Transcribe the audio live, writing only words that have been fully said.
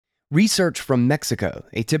Research from Mexico,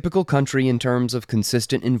 a typical country in terms of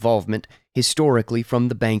consistent involvement historically from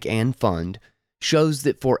the bank and fund, shows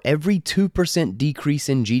that for every 2% decrease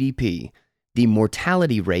in GDP, the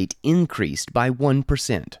mortality rate increased by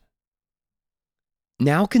 1%.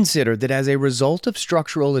 Now consider that as a result of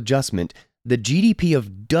structural adjustment, the GDP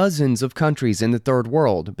of dozens of countries in the Third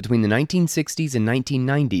World between the 1960s and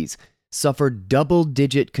 1990s suffered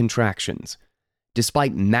double-digit contractions.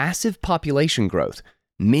 Despite massive population growth,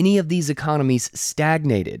 many of these economies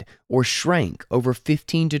stagnated or shrank over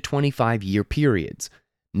 15 to 25-year periods,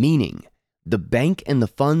 meaning the bank and the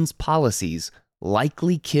fund's policies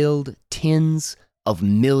likely killed tens of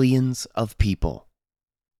millions of people.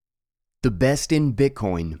 The best in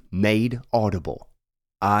Bitcoin made audible.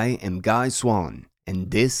 I am Guy Swan,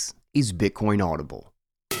 and this is Bitcoin Audible.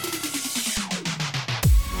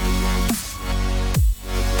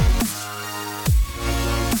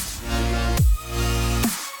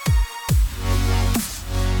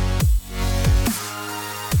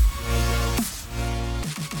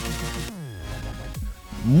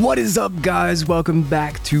 What is up, guys? Welcome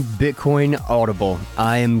back to Bitcoin Audible.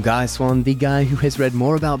 I am Guy Swan, the guy who has read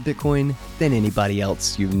more about Bitcoin than anybody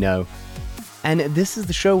else you know. And this is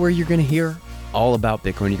the show where you're going to hear all about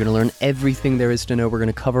Bitcoin. You're going to learn everything there is to know. We're going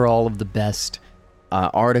to cover all of the best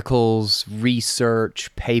articles,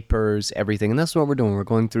 research, papers, everything. And that's what we're doing. We're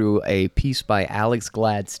going through a piece by Alex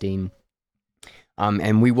Gladstein.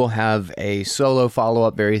 And we will have a solo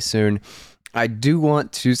follow-up very soon. I do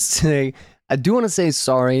want to say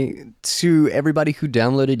sorry to everybody who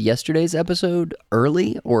downloaded yesterday's episode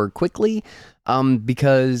early or quickly,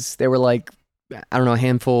 because they were like, I don't know, a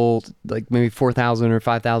handful, like maybe 4,000 or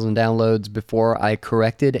 5,000 downloads before I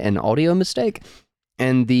corrected an audio mistake.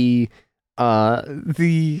 And the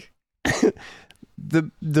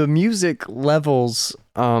music levels,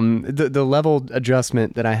 the level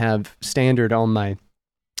adjustment that I have standard on my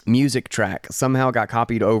music track somehow got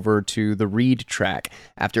copied over to the read track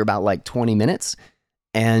after about like 20 minutes.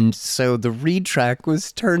 And so the read track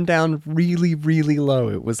was turned down really, really low.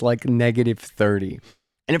 It was like -30.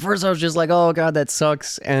 And at first I was just like, oh God, that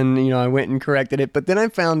sucks. And, I went and corrected it. But then I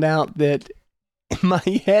found out that my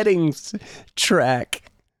headings track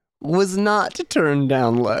was not turned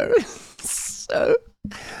down low.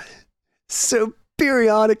 So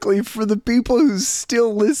periodically, for the people who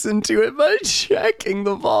still listen to it by checking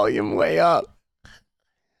the volume way up,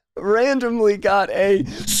 randomly got a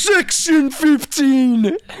section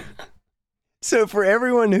 15. So for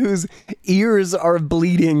everyone whose ears are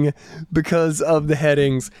bleeding because of the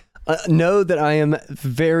headings, know that I am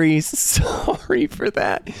very sorry for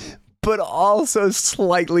that, but also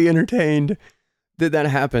slightly entertained that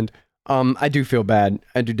happened. I do feel bad.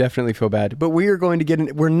 I do definitely feel bad. But we are going to get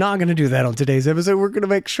in. We're not going to do that on today's episode. We're going to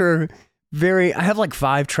make sure I have like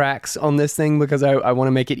 5 tracks on this thing because I want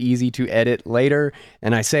to make it easy to edit later.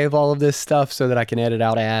 And I save all of this stuff so that I can edit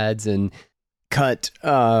out ads and cut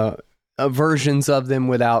versions of them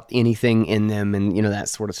without anything in them and, that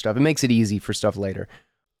sort of stuff. It makes it easy for stuff later.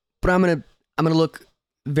 But I'm going to look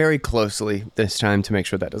very closely this time to make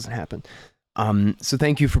sure that doesn't happen. So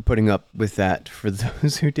thank you for putting up with that for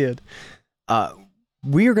those who did.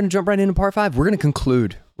 We are going to jump right into part 5. We're going to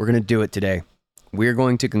conclude. We're going to do it today. We're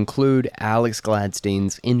going to conclude Alex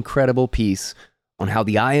Gladstein's incredible piece on how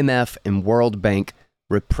the IMF and World Bank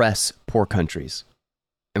repress poor countries.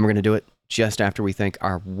 And we're going to do it just after we thank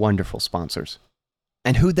our wonderful sponsors.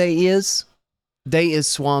 And who they is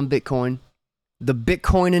Swan Bitcoin. The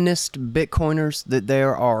Bitcoinist Bitcoiners that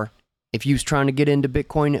there are. If you was trying to get into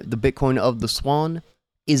Bitcoin, the Bitcoin of the Swan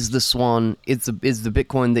is the Swan. Is the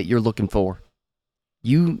Bitcoin that you're looking for.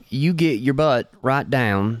 You get your butt right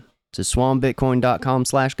down to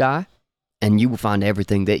swanbitcoin.com/guy, and you will find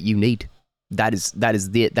everything that you need. That is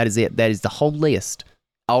it. That is the whole list.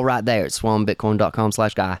 All right there at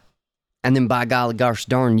swanbitcoin.com/guy. And then by golly gosh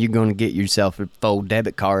darn, you're going to get yourself a full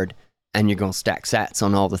debit card, and you're going to stack sats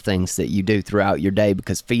on all the things that you do throughout your day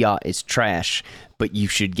because fiat is trash, but you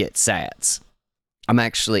should get sats. I'm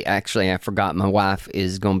actually, I forgot my wife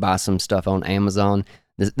is going to buy some stuff on Amazon.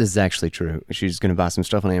 This is actually true. She's going to buy some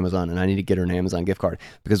stuff on Amazon, and I need to get her an Amazon gift card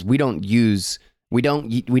because we don't do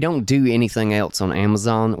anything else on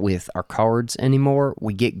Amazon with our cards anymore.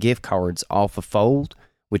 We get gift cards off of Fold,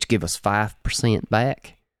 which give us 5%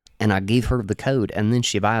 back. And I give her the code, and then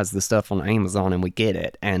she buys the stuff on Amazon, and we get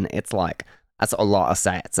it. And it's like, that's a lot of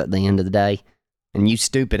sats at the end of the day. And you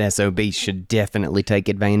stupid SOBs should definitely take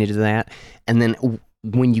advantage of that. And then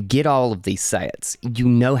when you get all of these sats, you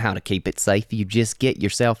know how to keep it safe. You just get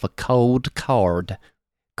yourself a cold card.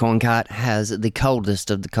 CoinKite has the coldest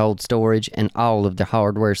of the cold storage and all of the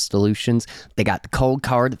hardware solutions. They got the cold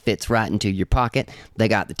card that fits right into your pocket. They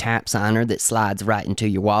got the tap signer that slides right into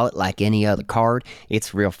your wallet like any other card.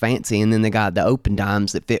 It's real fancy. And then they got the open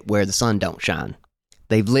dimes that fit where the sun don't shine.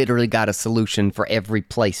 They've literally got a solution for every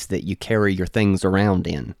place that you carry your things around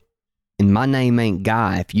in. And my name ain't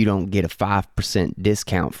Guy if you don't get a 5%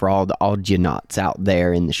 discount for all the Audionauts out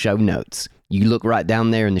there in the show notes. You look right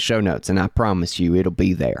down there in the show notes, and I promise you it'll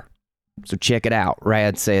be there. So check it out.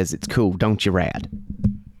 Rad says it's cool, don't you, Rad?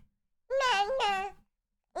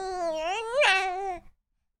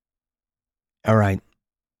 All right.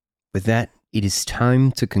 With that, it is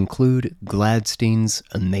time to conclude Gladstein's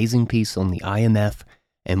amazing piece on the IMF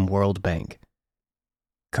and World Bank.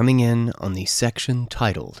 Coming in on the section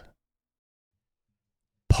titled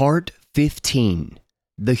Part 15.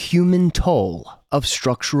 The Human Toll of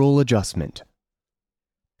Structural Adjustment.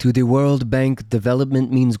 To the World Bank,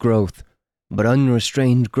 development means growth, but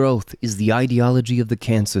unrestrained growth is the ideology of the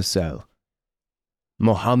cancer cell.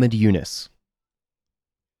 Mohammed Yunus.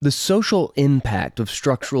 The social impact of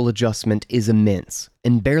structural adjustment is immense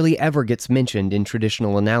and barely ever gets mentioned in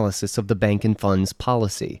traditional analysis of the bank and funds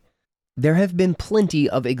policy. There have been plenty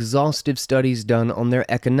of exhaustive studies done on their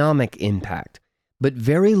economic impact, but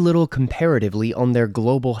very little comparatively on their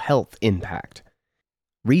global health impact.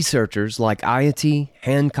 Researchers like Ayati,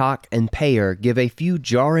 Hancock, and Payer give a few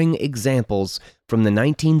jarring examples from the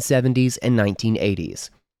 1970s and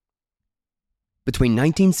 1980s. Between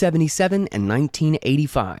 1977 and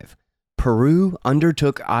 1985, Peru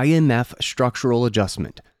undertook IMF structural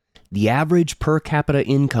adjustment. The average per capita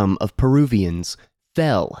income of Peruvians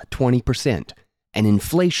fell 20%, and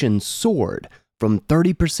inflation soared from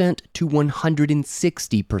 30% to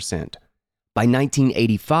 160%. By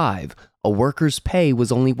 1985, a worker's pay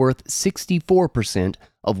was only worth 64%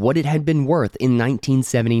 of what it had been worth in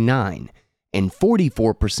 1979, and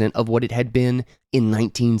 44% of what it had been in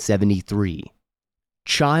 1973.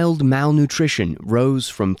 Child malnutrition rose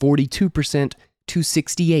from 42% to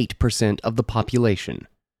 68% of the population.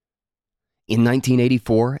 In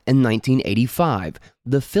 1984 and 1985,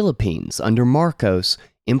 the Philippines, under Marcos,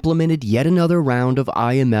 implemented yet another round of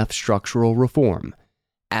IMF structural reform.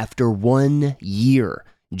 After 1 year,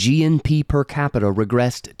 GNP per capita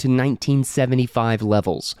regressed to 1975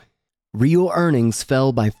 levels. Real earnings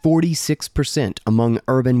fell by 46% among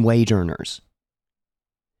urban wage earners.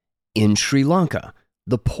 In Sri Lanka,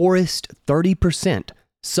 the poorest 30%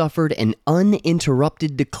 suffered an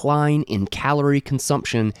uninterrupted decline in calorie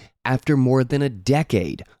consumption after more than a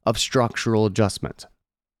decade of structural adjustment.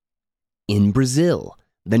 In Brazil,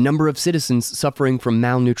 the number of citizens suffering from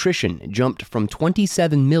malnutrition jumped from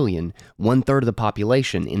 27 million, one-third of the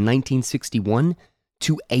population, in 1961,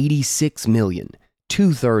 to 86 million,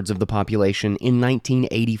 two-thirds of the population, in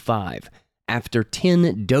 1985, after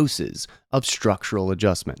 10 doses of structural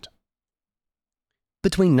adjustment.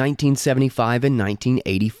 Between 1975 and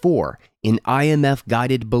 1984, in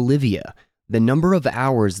IMF-guided Bolivia, the number of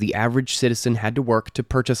hours the average citizen had to work to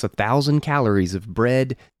purchase 1,000 calories of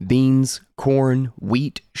bread, beans, corn,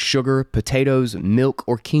 wheat, sugar, potatoes, milk,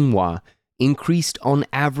 or quinoa increased on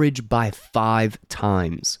average by 5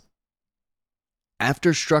 times.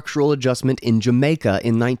 After structural adjustment in Jamaica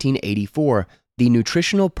in 1984, the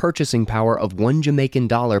nutritional purchasing power of $1 Jamaican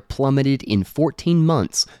plummeted in 14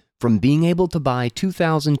 months from being able to buy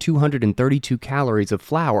 2,232 calories of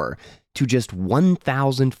flour to just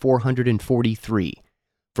 1,443,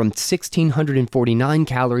 from 1,649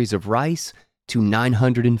 calories of rice to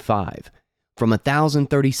 905, from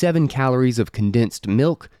 1,037 calories of condensed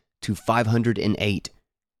milk to 508,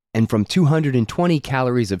 and from 220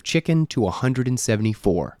 calories of chicken to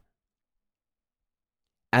 174.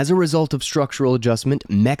 As a result of structural adjustment,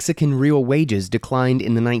 Mexican real wages declined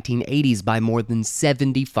in the 1980s by more than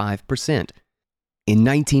 75%. In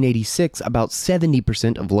 1986, about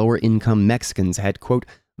 70% of lower-income Mexicans had, quote,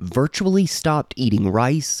 virtually stopped eating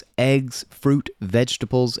rice, eggs, fruit,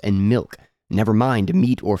 vegetables, and milk, never mind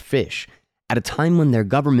meat or fish, at a time when their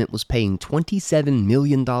government was paying $27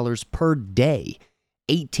 million per day,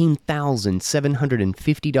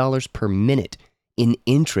 $18,750 per minute, in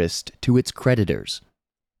interest to its creditors.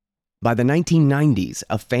 By the 1990s,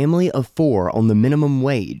 a family of 4 on the minimum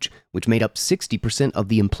wage, which made up 60% of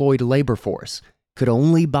the employed labor force, could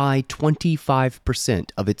only buy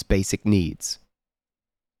 25% of its basic needs.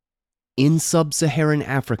 In sub-Saharan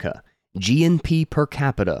Africa, GNP per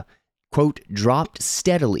capita, quote, dropped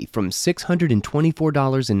steadily from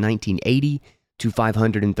 $624 in 1980 to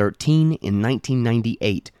 $513 in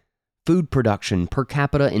 1998. Food production per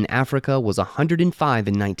capita in Africa was 105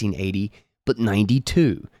 in 1980, but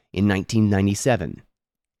 92 in 1997.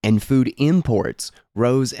 and food imports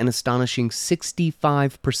rose an astonishing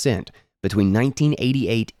 65% between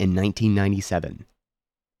 1988 and 1997.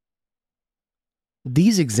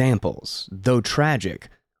 These examples, though tragic,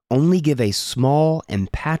 only give a small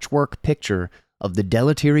and patchwork picture of the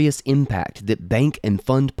deleterious impact that bank and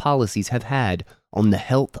fund policies have had on the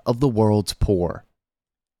health of the world's poor.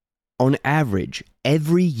 On average,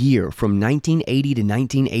 every year from 1980 to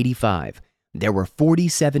 1985, there were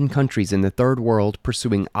 47 countries in the Third World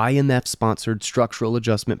pursuing IMF-sponsored structural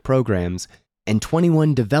adjustment programs and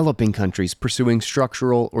 21 developing countries pursuing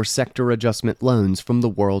structural or sector adjustment loans from the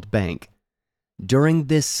World Bank. During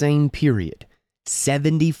this same period,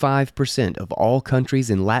 75% of all countries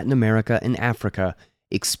in Latin America and Africa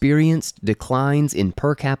experienced declines in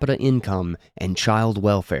per capita income and child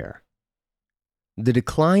welfare. The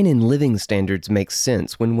decline in living standards makes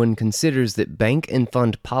sense when one considers that bank and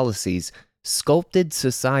fund policies sculpted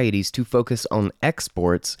societies to focus on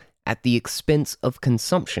exports at the expense of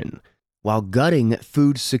consumption, while gutting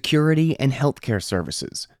food security and healthcare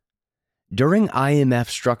services. During IMF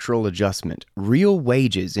structural adjustment, real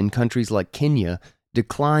wages in countries like Kenya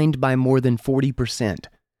declined by more than 40%.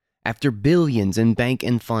 After billions in bank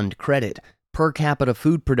and fund credit, per capita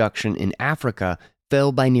food production in Africa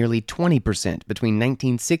fell by nearly 20% between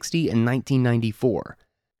 1960 and 1994.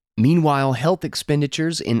 Meanwhile, health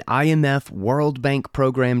expenditures in IMF World Bank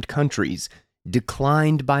programmed countries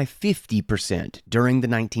declined by 50% during the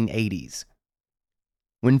 1980s.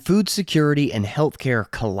 When food security and healthcare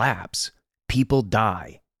collapse, people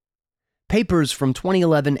die. Papers from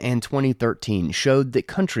 2011 and 2013 showed that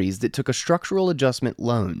countries that took a structural adjustment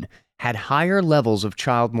loan had higher levels of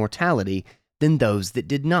child mortality than those that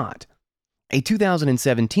did not. A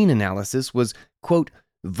 2017 analysis was, quote,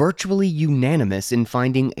 virtually unanimous in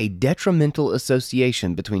finding a detrimental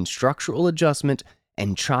association between structural adjustment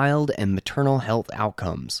and child and maternal health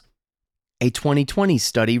outcomes. A 2020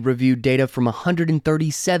 study reviewed data from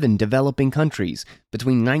 137 developing countries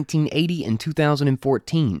between 1980 and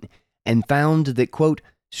 2014 and found that, quote,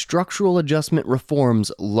 structural adjustment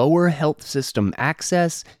reforms lower health system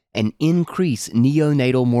access and increase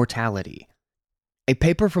neonatal mortality. A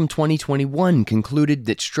paper from 2021 concluded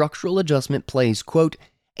that structural adjustment plays, quote,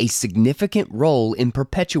 a significant role in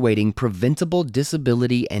perpetuating preventable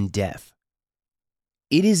disability and death.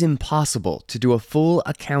 It is impossible to do a full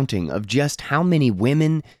accounting of just how many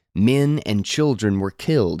women, men, and children were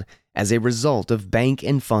killed as a result of bank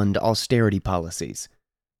and fund austerity policies.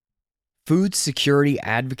 Food security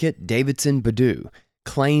advocate Davidson Badu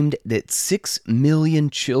claimed that 6 million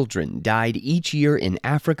children died each year in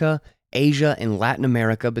Africa, Asia, and Latin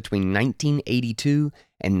America between 1982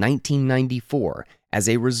 and 1994 as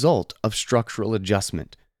a result of structural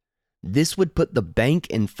adjustment. This would put the bank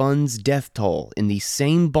and fund's death toll in the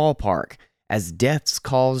same ballpark as deaths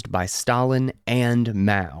caused by Stalin and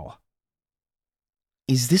Mao.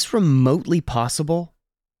 Is this remotely possible?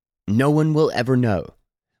 No one will ever know,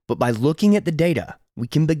 but by looking at the data, we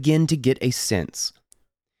can begin to get a sense.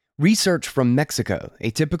 Research from Mexico, a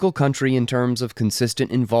typical country in terms of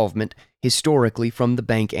consistent involvement historically from the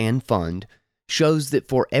bank and fund, shows that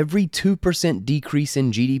for every 2% decrease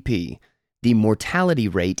in GDP, the mortality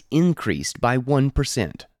rate increased by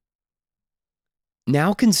 1%.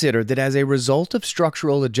 Now consider that as a result of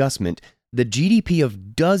structural adjustment, the GDP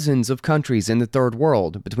of dozens of countries in the Third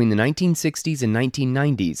World between the 1960s and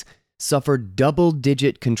 1990s suffered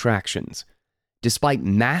double-digit contractions. Despite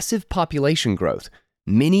massive population growth,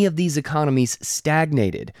 many of these economies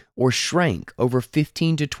stagnated or shrank over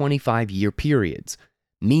 15 to 25-year periods,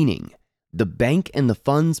 meaning the bank and the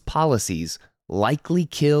fund's policies likely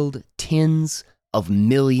killed tens of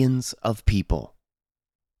millions of people.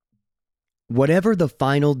 Whatever the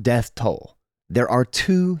final death toll, there are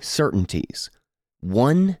two certainties.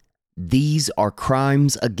 One, these are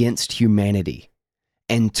crimes against humanity.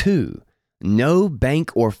 And two, no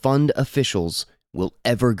bank or fund officials will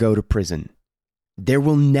ever go to prison. There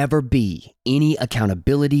will never be any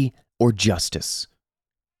accountability or justice.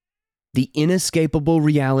 The inescapable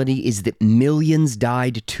reality is that millions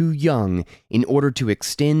died too young in order to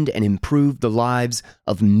extend and improve the lives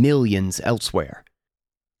of millions elsewhere.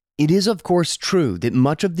 It is, of course, true that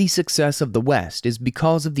much of the success of the West is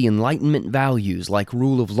because of the Enlightenment values like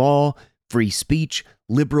rule of law, free speech,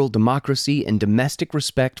 liberal democracy, and domestic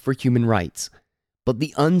respect for human rights. But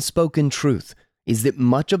the unspoken truth is that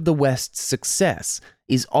much of the West's success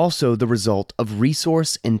is also the result of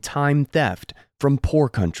resource and time theft from poor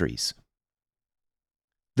countries.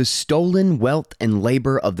 The stolen wealth and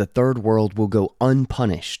labor of the Third World will go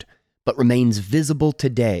unpunished, but remains visible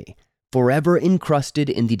today, forever encrusted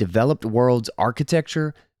in the developed world's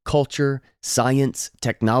architecture, culture, science,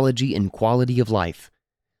 technology, and quality of life.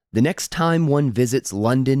 The next time one visits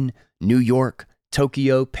London, New York,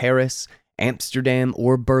 Tokyo, Paris, Amsterdam,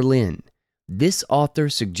 or Berlin, this author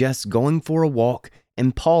suggests going for a walk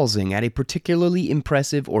and pausing at a particularly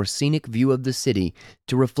impressive or scenic view of the city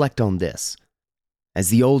to reflect on this. As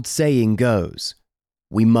the old saying goes,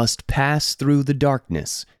 we must pass through the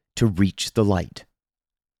darkness to reach the light.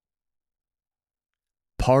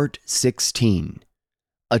 Part 16.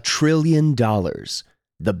 $1 trillion,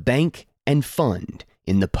 the bank and fund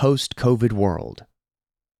in the post-COVID world.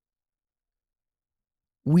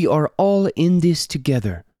 We are all in this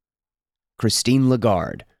together. Christine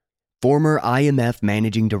Lagarde, former IMF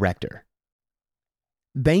Managing Director.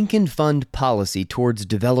 Bank and fund policy towards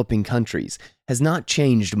developing countries has not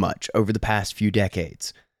changed much over the past few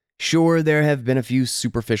decades. Sure, there have been a few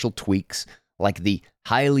superficial tweaks, like the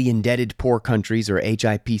Highly Indebted Poor Countries or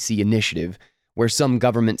HIPC initiative, where some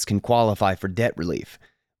governments can qualify for debt relief.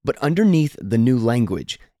 But underneath the new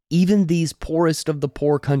language, even these poorest of the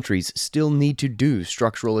poor countries still need to do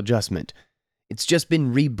structural adjustment. It's just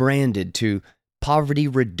been rebranded to Poverty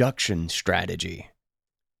Reduction Strategy.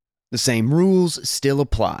 The same rules still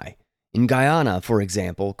apply. In Guyana, for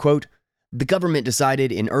example, quote, the government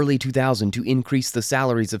decided in early 2000 to increase the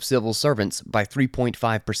salaries of civil servants by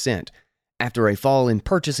 3.5%, after a fall in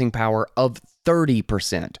purchasing power of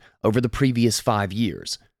 30% over the previous 5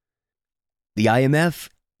 years. The IMF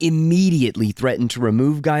immediately threatened to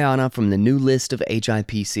remove Guyana from the new list of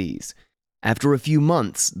HIPCs. After a few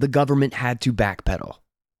months, the government had to backpedal.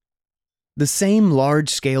 The same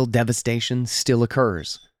large-scale devastation still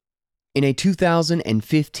occurs. In a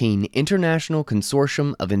 2015 International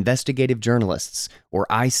Consortium of Investigative Journalists, or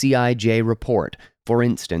ICIJ report, for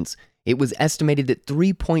instance, it was estimated that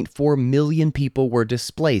 3.4 million people were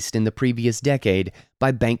displaced in the previous decade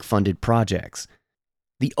by bank-funded projects.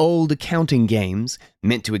 The old accounting games,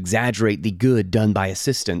 meant to exaggerate the good done by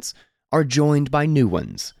assistance, are joined by new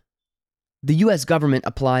ones. The U.S. government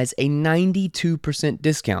applies a 92%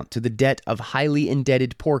 discount to the debt of highly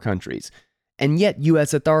indebted poor countries, and yet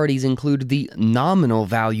U.S. authorities include the nominal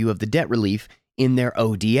value of the debt relief in their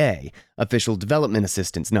ODA, Official Development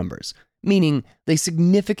Assistance numbers, meaning they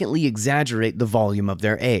significantly exaggerate the volume of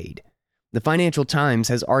their aid. The Financial Times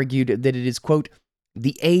has argued that it is, quote,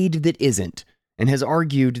 the aid that isn't, and has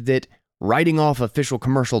argued that writing off official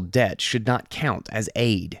commercial debt should not count as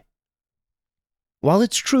aid. While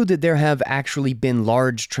it's true that there have actually been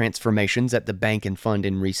large transformations at the bank and fund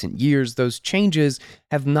in recent years, those changes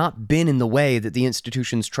have not been in the way that the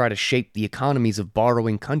institutions try to shape the economies of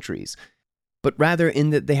borrowing countries, but rather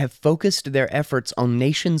in that they have focused their efforts on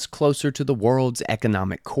nations closer to the world's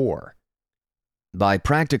economic core. By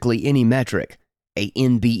practically any metric, a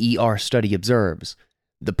NBER study observes,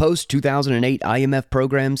 the post-2008 IMF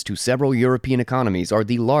programs to several European economies are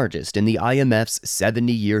the largest in the IMF's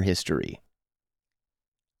 70-year history.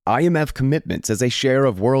 IMF commitments as a share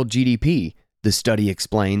of world GDP, the study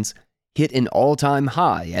explains, hit an all-time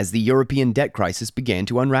high as the European debt crisis began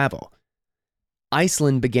to unravel.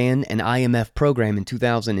 Iceland began an IMF program in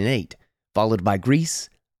 2008, followed by Greece,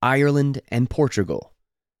 Ireland, and Portugal.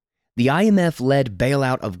 The IMF-led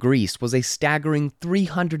bailout of Greece was a staggering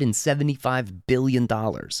 $375 billion.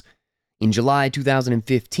 In July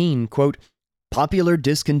 2015, quote, popular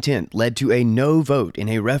discontent led to a no vote in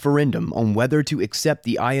a referendum on whether to accept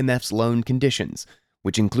the IMF's loan conditions,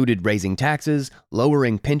 which included raising taxes,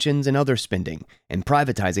 lowering pensions and other spending, and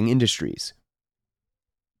privatizing industries.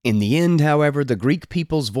 In the end, however, the Greek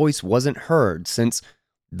people's voice wasn't heard since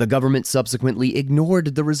the government subsequently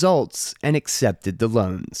ignored the results and accepted the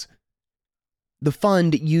loans. The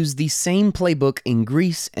fund used the same playbook in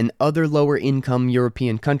Greece and other lower-income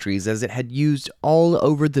European countries as it had used all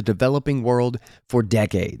over the developing world for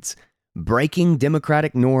decades, breaking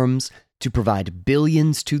democratic norms to provide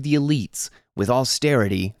billions to the elites with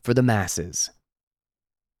austerity for the masses.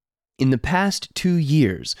 In the past 2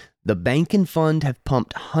 years, the bank and fund have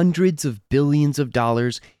pumped hundreds of billions of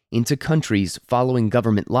dollars into countries following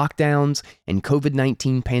government lockdowns and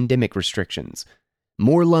COVID-19 pandemic restrictions.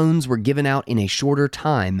 More loans were given out in a shorter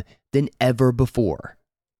time than ever before.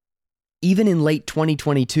 Even in late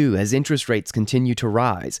 2022, as interest rates continue to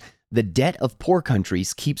rise, the debt of poor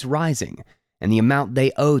countries keeps rising, and the amount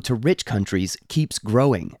they owe to rich countries keeps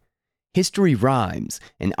growing. History rhymes,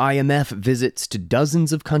 and IMF visits to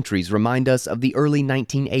dozens of countries remind us of the early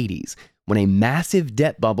 1980s, when a massive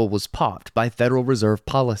debt bubble was popped by Federal Reserve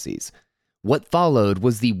policies. What followed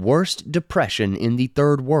was the worst depression in the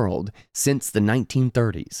Third World since the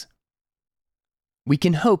 1930s. We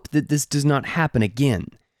can hope that this does not happen again,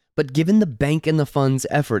 But given the bank and the fund's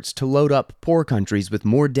efforts to load up poor countries with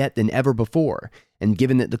more debt than ever before, and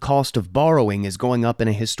given that the cost of borrowing is going up in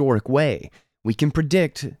a historic way, we can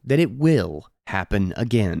predict that it will happen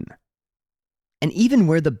again. And even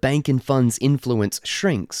where the bank and fund's influence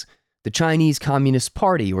shrinks, the Chinese Communist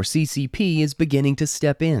Party, or CCP, is beginning to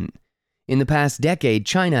step in. In the past decade,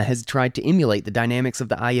 China has tried to emulate the dynamics of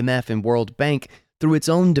the IMF and World Bank through its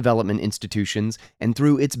own development institutions and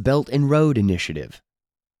through its Belt and Road Initiative.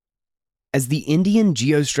 As the Indian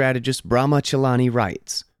geostrategist Brahma Chelani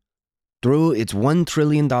writes, through its $1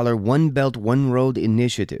 trillion One Belt, One Road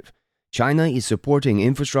initiative, China is supporting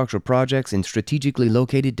infrastructure projects in strategically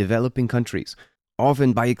located developing countries,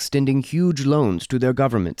 often by extending huge loans to their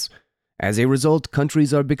governments. As a result,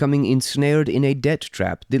 countries are becoming ensnared in a debt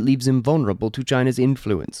trap that leaves them vulnerable to China's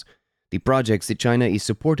influence. The projects that China is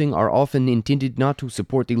supporting are often intended not to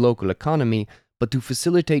support the local economy, but to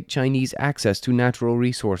facilitate Chinese access to natural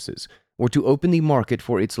resources, or to open the market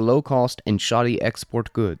for its low-cost and shoddy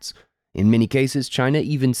export goods. In many cases, China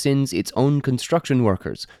even sends its own construction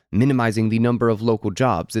workers, minimizing the number of local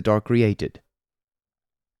jobs that are created.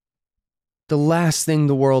 The last thing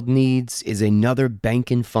the world needs is another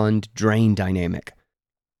bank and fund drain dynamic,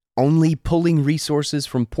 only pulling resources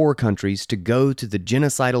from poor countries to go to the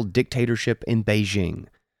genocidal dictatorship in Beijing.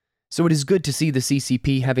 So it is good to see the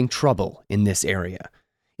CCP having trouble in this area.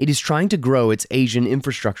 It is trying to grow its Asian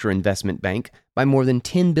Infrastructure Investment Bank by more than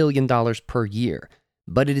 $10 billion per year,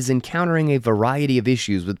 but it is encountering a variety of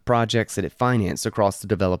issues with projects that it finances across the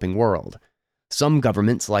developing world. Some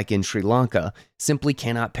governments, like in Sri Lanka, simply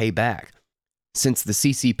cannot pay back. Since the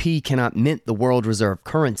CCP cannot mint the world reserve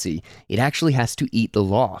currency, it actually has to eat the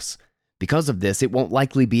loss. Because of this, it won't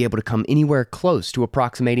likely be able to come anywhere close to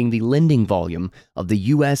approximating the lending volume of the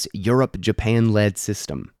US, Europe, Japan-led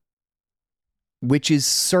system. Which is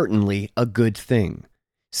certainly a good thing.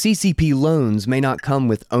 CCP loans may not come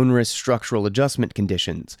with onerous structural adjustment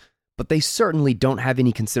conditions, but they certainly don't have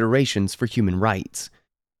any considerations for human rights.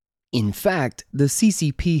 In fact, the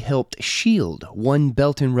CCP helped shield one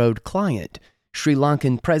Belt and Road client, Sri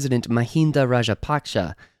Lankan President Mahinda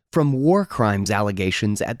Rajapaksa, from war crimes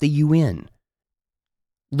allegations at the UN.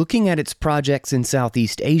 Looking at its projects in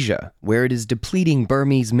Southeast Asia, where it is depleting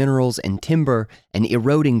Burmese minerals and timber and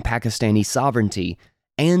eroding Pakistani sovereignty,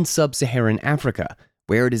 and Sub-Saharan Africa,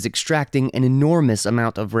 where it is extracting an enormous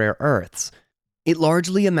amount of rare earths, it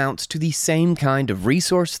largely amounts to the same kind of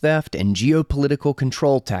resource theft and geopolitical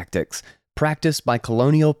control tactics practiced by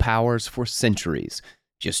colonial powers for centuries,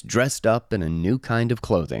 just dressed up in a new kind of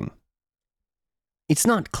clothing. It's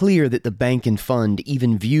not clear that the bank and fund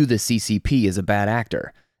even view the CCP as a bad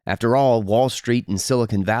actor. After all, Wall Street and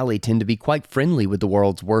Silicon Valley tend to be quite friendly with the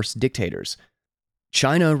world's worst dictators.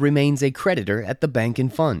 China remains a creditor at the bank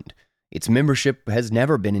and fund. Its membership has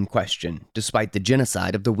never been in question, despite the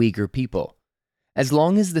genocide of the Uyghur people. As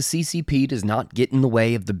long as the CCP does not get in the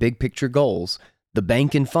way of the big picture goals, the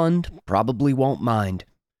bank and fund probably won't mind.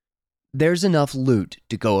 There's enough loot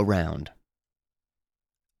to go around.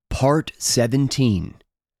 Part 17.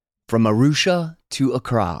 From Arusha to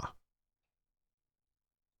Accra.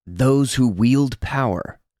 Those who wield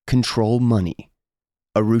power control money.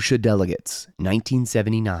 Arusha Delegates,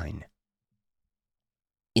 1979.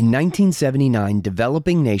 In 1979,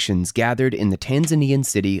 developing nations gathered in the Tanzanian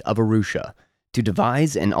city of Arusha to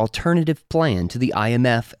devise an alternative plan to the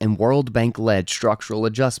IMF and World Bank-led structural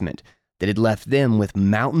adjustment that had left them with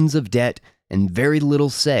mountains of debt and very little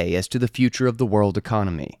say as to the future of the world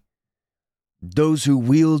economy. Those who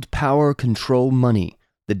wield power control money,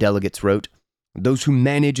 the delegates wrote. Those who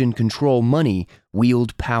manage and control money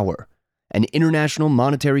wield power. An international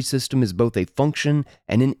monetary system is both a function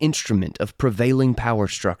and an instrument of prevailing power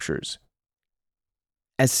structures.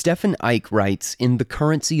 As Stephen Ike writes in The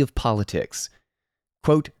Currency of Politics,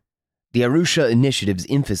 quote, the Arusha Initiative's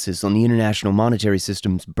emphasis on the international monetary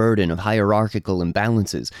system's burden of hierarchical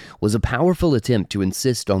imbalances was a powerful attempt to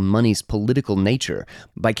insist on money's political nature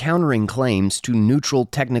by countering claims to neutral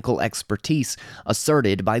technical expertise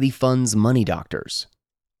asserted by the fund's money doctors.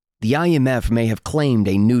 The IMF may have claimed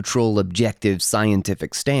a neutral, objective,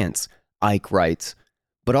 scientific stance, Ike writes,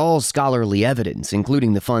 but all scholarly evidence,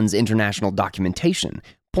 including the fund's international documentation,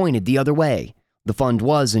 pointed the other way. The fund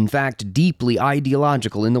was, in fact, deeply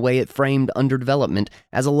ideological in the way it framed underdevelopment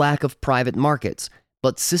as a lack of private markets,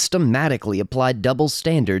 but systematically applied double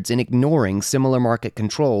standards in ignoring similar market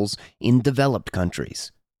controls in developed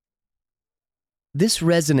countries. This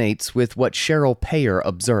resonates with what Cheryl Payer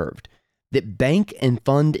observed, that bank and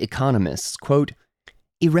fund economists, quote,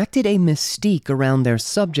 erected a mystique around their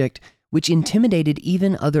subject which intimidated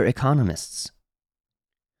even other economists.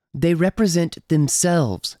 They represent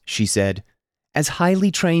themselves, she said, as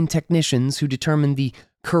highly trained technicians who determine the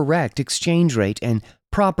correct exchange rate and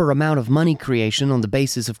proper amount of money creation on the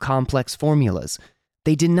basis of complex formulas.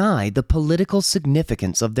 They deny the political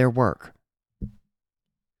significance of their work.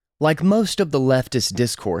 Like most of the leftist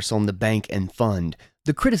discourse on the bank and fund,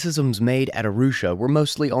 the criticisms made at Arusha were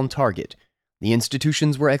mostly on target. The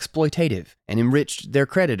institutions were exploitative and enriched their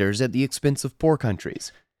creditors at the expense of poor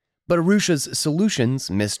countries. But Arusha's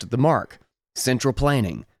solutions missed the mark: central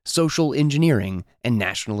planning, social engineering, and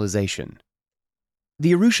nationalization.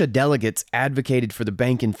 The Arusha delegates advocated for the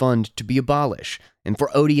bank and fund to be abolished and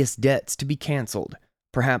for odious debts to be canceled,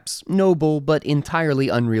 perhaps noble but entirely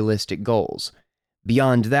unrealistic goals.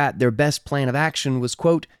 Beyond that, their best plan of action was,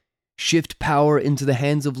 quote, shift power into the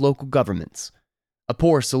hands of local governments. A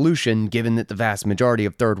poor solution given that the vast majority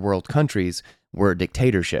of third world countries were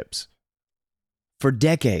dictatorships. For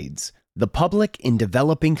decades, the public in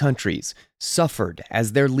developing countries suffered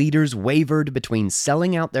as their leaders wavered between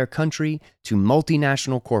selling out their country to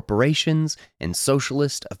multinational corporations and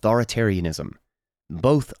socialist authoritarianism.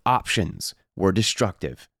 Both options were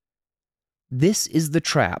destructive. This is the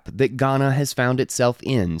trap that Ghana has found itself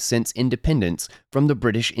in since independence from the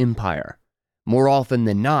British Empire. More often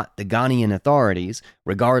than not, the Ghanaian authorities,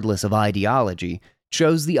 regardless of ideology,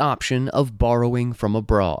 chose the option of borrowing from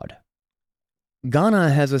abroad. Ghana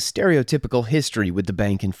has a stereotypical history with the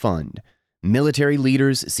bank and fund. Military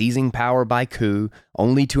leaders seizing power by coup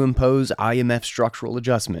only to impose IMF structural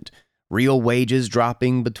adjustment, real wages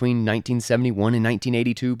dropping between 1971 and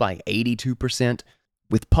 1982 by 82%,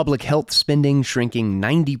 with public health spending shrinking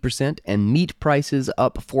 90% and meat prices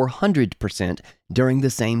up 400% during the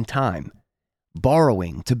same time.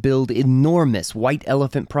 Borrowing to build enormous white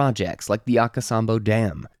elephant projects like the Akasambo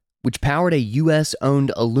Dam, which powered a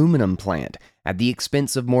U.S.-owned aluminum plant at the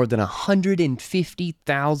expense of more than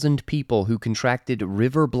 150,000 people who contracted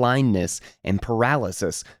river blindness and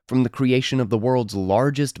paralysis from the creation of the world's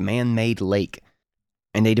largest man-made lake,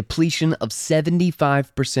 and a depletion of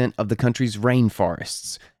 75% of the country's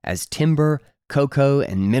rainforests as timber, cocoa,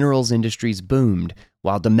 and minerals industries boomed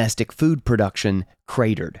while domestic food production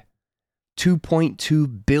cratered.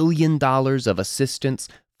 $2.2 billion of assistance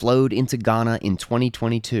flowed into Ghana in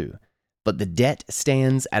 2022, but the debt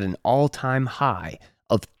stands at an all-time high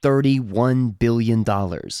of $31 billion,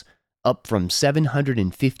 up from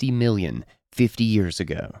 $750 million 50 years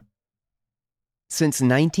ago. Since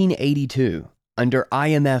 1982, under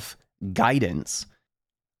IMF guidance,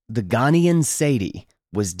 the Ghanaian cedi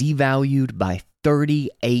was devalued by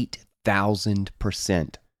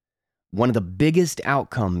 38,000%. One of the biggest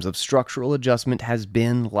outcomes of structural adjustment has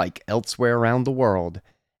been, like elsewhere around the world,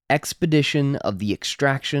 expedition of the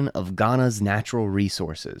extraction of Ghana's natural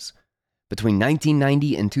resources. Between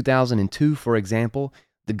 1990 and 2002, for example,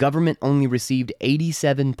 the government only received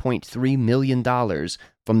 $87.3 million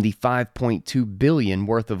from the $5.2 billion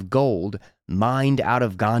worth of gold mined out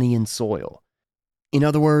of Ghanaian soil. In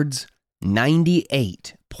other words,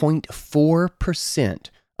 98.4%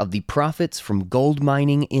 of the profits from gold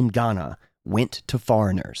mining in Ghana went to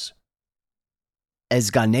foreigners. As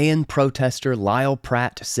Ghanaian protester Lyle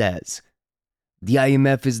Pratt says, "The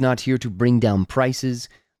IMF is not here to bring down prices.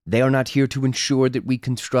 They are not here to ensure that we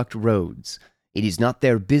construct roads. It is not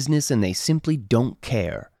their business and they simply don't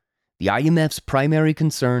care. The IMF's primary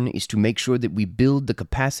concern is to make sure that we build the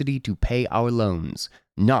capacity to pay our loans,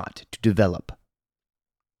 not to develop."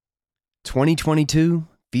 2022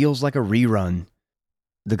 feels like a rerun.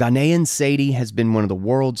 The Ghanaian cedi has been one of the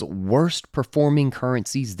world's worst performing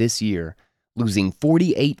currencies this year, losing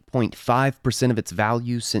 48.5% of its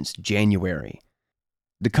value since January.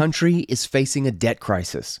 The country is facing a debt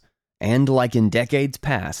crisis, and like in decades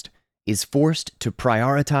past, is forced to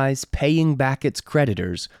prioritize paying back its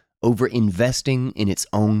creditors over investing in its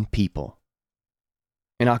own people.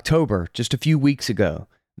 In October, just a few weeks ago,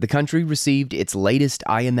 the country received its latest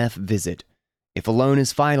IMF visit. If a loan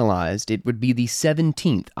is finalized, it would be the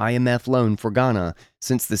 17th IMF loan for Ghana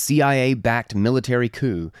since the CIA-backed military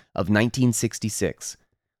coup of 1966.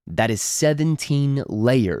 That is 17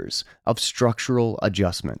 layers of structural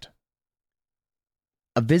adjustment.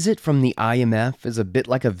 A visit from the IMF is a bit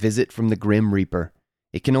like a visit from the Grim Reaper.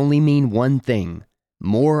 It can only mean one thing: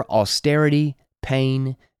 more austerity,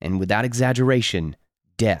 pain, and without exaggeration,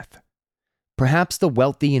 death. Perhaps the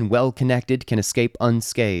wealthy and well-connected can escape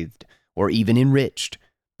unscathed, or even enriched,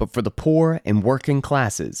 but for the poor and working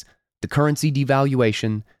classes, the currency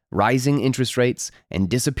devaluation, rising interest rates, and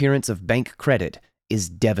disappearance of bank credit is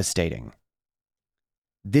devastating.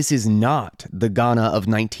 This is not the Ghana of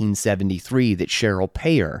 1973 that Cheryl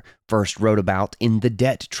Payer first wrote about in The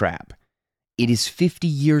Debt Trap. It is 50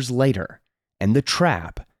 years later, and the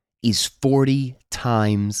trap is 40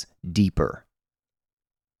 times deeper.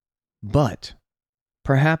 But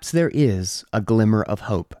perhaps there is a glimmer of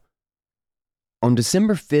hope. On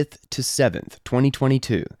December 5th to 7th,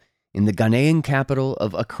 2022, in the Ghanaian capital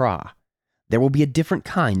of Accra, there will be a different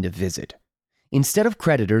kind of visit. Instead of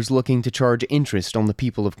creditors looking to charge interest on the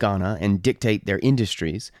people of Ghana and dictate their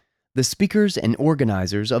industries, the speakers and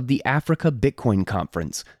organizers of the Africa Bitcoin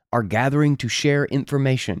Conference are gathering to share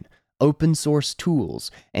information, open source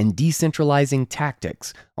tools, and decentralizing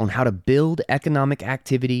tactics on how to build economic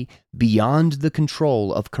activity beyond the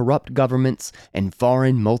control of corrupt governments and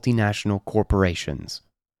foreign multinational corporations.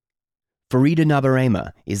 Farida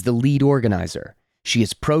Nabarema is the lead organizer. She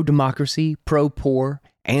is pro-democracy, pro-poor,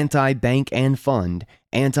 anti-bank and fund,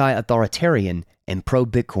 anti-authoritarian, and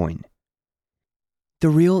pro-Bitcoin. The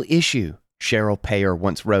real issue, Cheryl Payer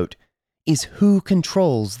once wrote, is who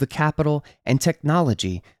controls the capital and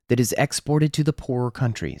technology that is exported to the poorer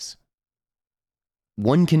countries.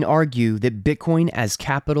 One can argue that Bitcoin as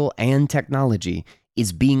capital and technology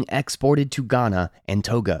is being exported to Ghana and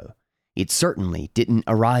Togo. It certainly didn't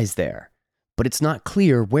arise there, but it's not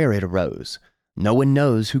clear where it arose. No one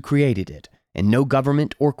knows who created it, and no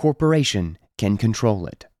government or corporation can control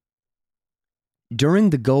it.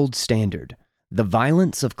 During the gold standard, the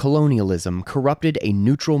violence of colonialism corrupted a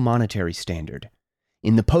neutral monetary standard.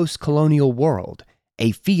 In the post-colonial world,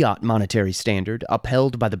 a fiat monetary standard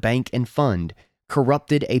upheld by the bank and fund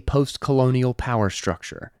corrupted a post-colonial power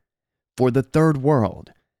structure. For the third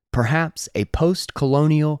world, perhaps a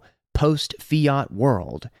post-colonial, post-fiat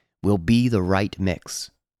world will be the right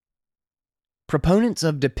mix. Proponents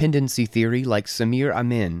of dependency theory like Samir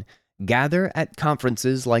Amin gather at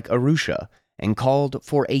conferences like Arusha and called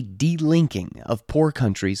for a delinking of poor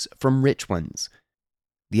countries from rich ones.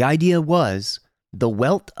 The idea was, the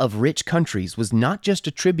wealth of rich countries was not just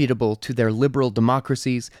attributable to their liberal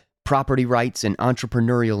democracies, property rights, and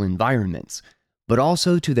entrepreneurial environments, but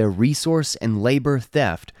also to their resource and labor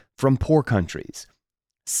theft from poor countries.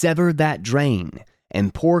 Sever that drain,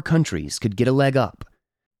 and poor countries could get a leg up.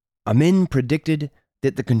 Amin predicted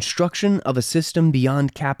that the construction of a system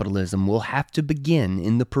beyond capitalism will have to begin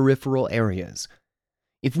in the peripheral areas.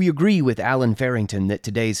 If we agree with Alan Farrington that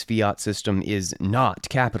today's fiat system is not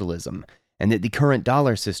capitalism, and that the current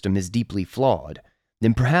dollar system is deeply flawed,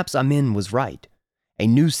 then perhaps Amin was right. A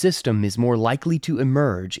new system is more likely to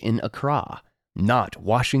emerge in Accra, not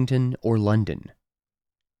Washington or London.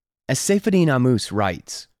 As Seyfuddin Ammous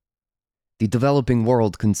writes, the developing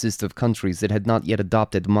world consists of countries that had not yet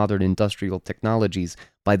adopted modern industrial technologies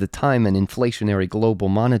by the time an inflationary global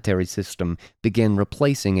monetary system began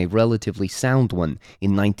replacing a relatively sound one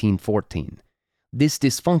in 1914. This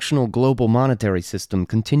dysfunctional global monetary system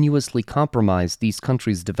continuously compromised these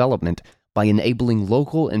countries' development by enabling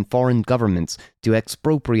local and foreign governments to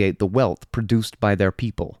expropriate the wealth produced by their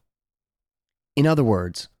people. In other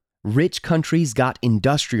words, rich countries got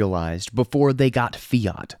industrialized before they got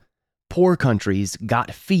fiat. Poor countries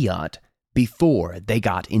got fiat before they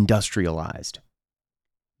got industrialized.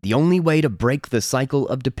 The only way to break the cycle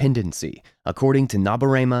of dependency, according to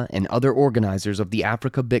Nabarema and other organizers of the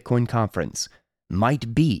Africa Bitcoin Conference,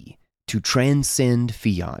 might be to transcend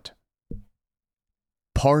fiat.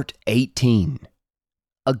 Part 18.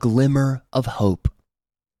 A Glimmer of Hope.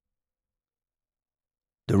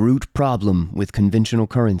 The root problem with conventional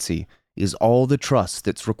currency is all the trust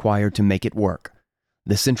that's required to make it work.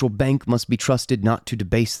 The central bank must be trusted not to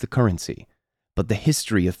debase the currency, but the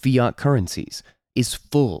history of fiat currencies is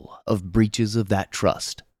full of breaches of that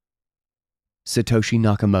trust. Satoshi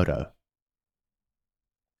Nakamoto.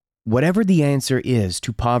 Whatever the answer is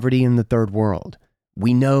to poverty in the third world,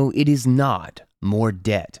 we know it is not more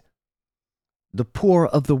debt. The poor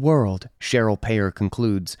of the world, Cheryl Payer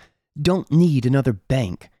concludes, don't need another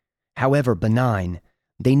bank, however benign.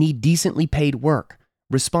 They need decently paid work,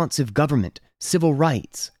 responsive government, civil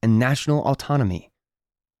rights, and national autonomy.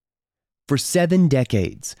 For 7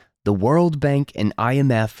 decades, the World Bank and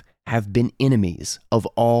IMF have been enemies of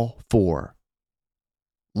all 4.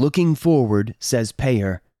 Looking forward, says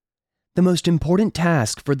Payer, the most important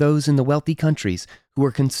task for those in the wealthy countries who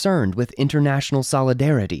are concerned with international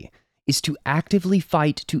solidarity is to actively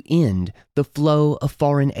fight to end the flow of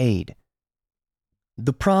foreign aid.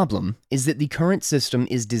 The problem is that the current system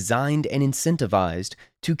is designed and incentivized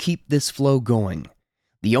to keep this flow going.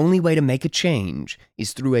 The only way to make a change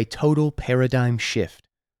is through a total paradigm shift.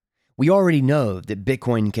 We already know that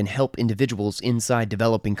Bitcoin can help individuals inside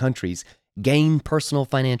developing countries gain personal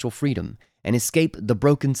financial freedom and escape the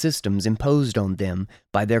broken systems imposed on them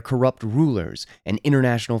by their corrupt rulers and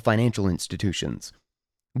international financial institutions.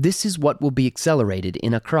 This is what will be accelerated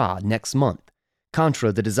in Accra next month,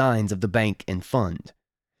 contra the designs of the bank and fund.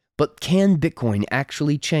 But can Bitcoin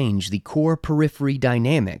actually change the core periphery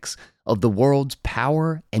dynamics of the world's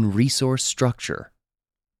power and resource structure?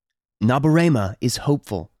 Nabarema is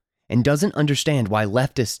hopeful and doesn't understand why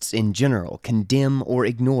leftists in general condemn or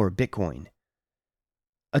ignore Bitcoin.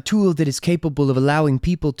 A tool that is capable of allowing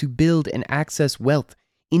people to build and access wealth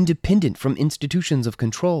independent from institutions of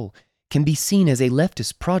control can be seen as a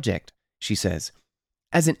leftist project, she says.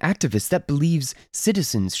 As an activist that believes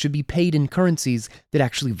citizens should be paid in currencies that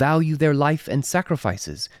actually value their life and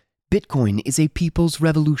sacrifices, Bitcoin is a people's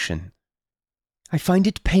revolution. I find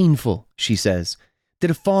it painful, she says,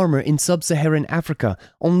 that a farmer in sub-Saharan Africa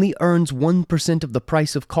only earns 1% of the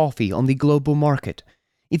price of coffee on the global market.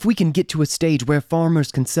 If we can get to a stage where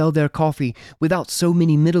farmers can sell their coffee without so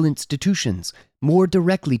many middle institutions, more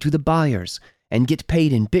directly to the buyers, and get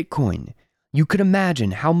paid in Bitcoin, you could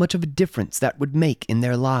imagine how much of a difference that would make in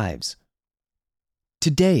their lives.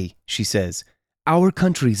 Today, she says, our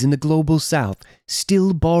countries in the global south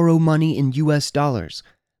still borrow money in US dollars,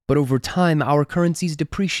 but over time our currencies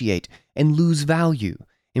depreciate and lose value,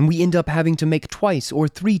 and we end up having to make 2 or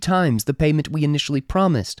 3 times the payment we initially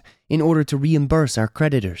promised in order to reimburse our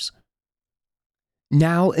creditors.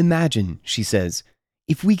 Now imagine, she says,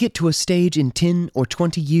 if we get to a stage in 10 or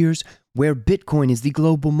 20 years where Bitcoin is the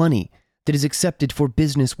global money that is accepted for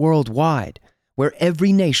business worldwide, where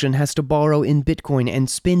every nation has to borrow in Bitcoin and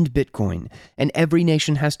spend Bitcoin, and every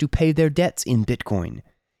nation has to pay their debts in Bitcoin.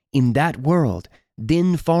 In that world,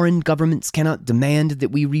 then foreign governments cannot demand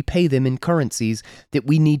that we repay them in currencies that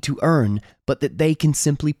we need to earn, but that they can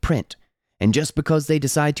simply print. And just because they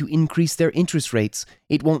decide to increase their interest rates,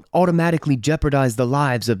 it won't automatically jeopardize the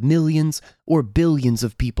lives of millions or billions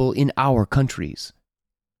of people in our countries.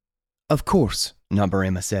 Of course,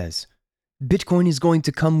 Nabarema says, Bitcoin is going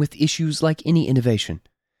to come with issues like any innovation.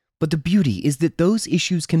 But the beauty is that those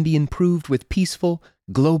issues can be improved with peaceful,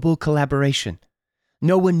 global collaboration.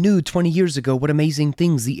 No one knew 20 years ago what amazing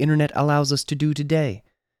things the internet allows us to do today.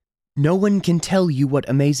 No one can tell you what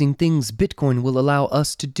amazing things Bitcoin will allow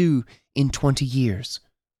us to do in 20 years.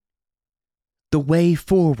 The way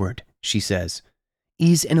forward, she says,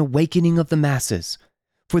 is an awakening of the masses,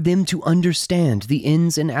 for them to understand the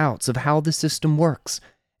ins and outs of how the system works,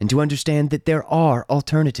 and to understand that there are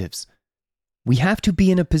alternatives. We have to be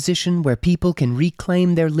in a position where people can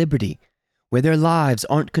reclaim their liberty, where their lives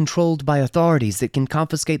aren't controlled by authorities that can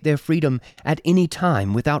confiscate their freedom at any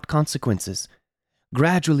time without consequences.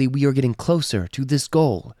 Gradually, we are getting closer to this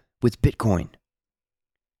goal with Bitcoin.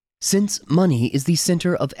 Since money is the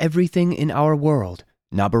center of everything in our world,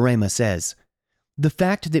 Nabarema says, the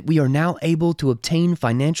fact that we are now able to obtain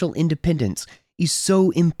financial independence is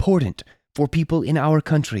so important for people in our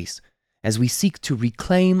countries as we seek to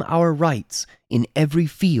reclaim our rights in every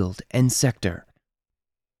field and sector.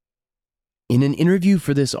 In an interview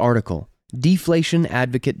for this article, deflation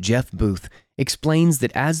advocate Jeff Booth explains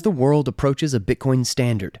that as the world approaches a Bitcoin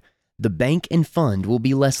standard, the bank and fund will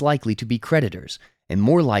be less likely to be creditors and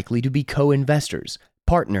more likely to be co-investors,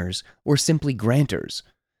 partners, or simply grantors.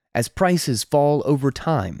 As prices fall over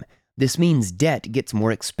time, this means debt gets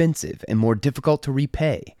more expensive and more difficult to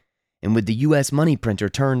repay, and with the U.S. money printer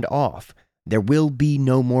turned off, there will be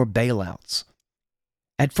no more bailouts.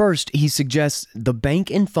 At first, he suggests the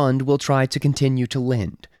bank and fund will try to continue to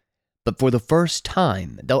lend, but for the first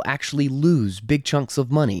time, they'll actually lose big chunks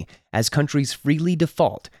of money as countries freely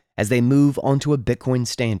default as they move onto a Bitcoin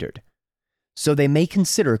standard. So they may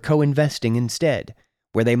consider co-investing instead,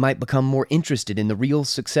 where they might become more interested in the real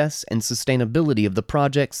success and sustainability of the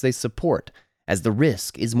projects they support, as the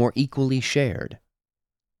risk is more equally shared.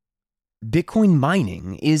 Bitcoin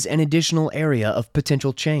mining is an additional area of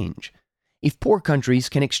potential change. If poor countries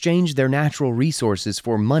can exchange their natural resources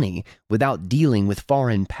for money without dealing with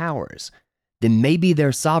foreign powers, then maybe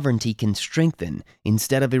their sovereignty can strengthen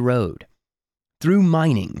instead of erode. Through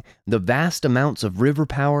mining, the vast amounts of river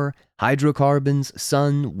power, hydrocarbons,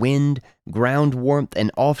 sun, wind, ground warmth, and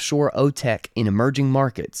offshore OTEC in emerging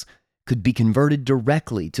markets could be converted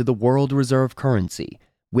directly to the world reserve currency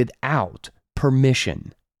without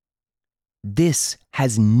permission. This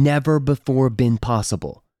has never before been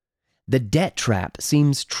possible. The debt trap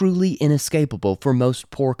seems truly inescapable for most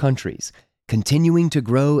poor countries, continuing to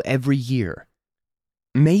grow every year.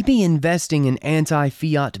 Maybe investing in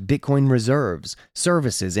anti-fiat Bitcoin reserves,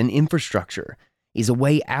 services, and infrastructure is a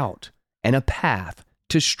way out and a path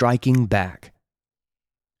to striking back.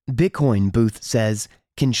 Bitcoin, Booth says,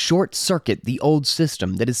 can short-circuit the old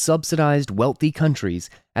system that has subsidized wealthy countries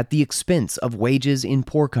at the expense of wages in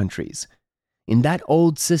poor countries. In that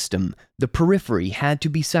old system, the periphery had to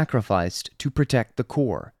be sacrificed to protect the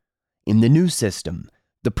core. In the new system,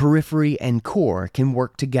 the periphery and core can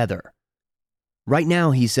work together. Right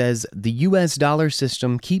now, he says, the US dollar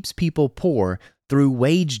system keeps people poor through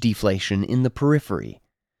wage deflation in the periphery.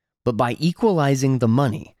 But by equalizing the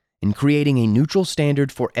money and creating a neutral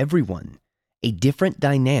standard for everyone, a different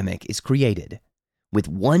dynamic is created. With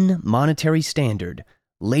one monetary standard,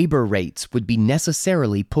 labor rates would be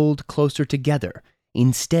necessarily pulled closer together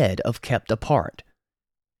instead of kept apart.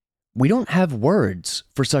 We don't have words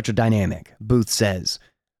for such a dynamic, Booth says,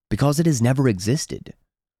 because it has never existed.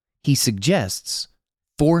 He suggests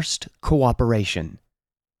forced cooperation.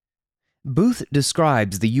 Booth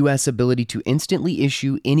describes the U.S. ability to instantly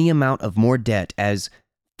issue any amount of more debt as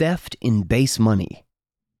theft in base money.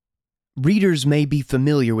 Readers may be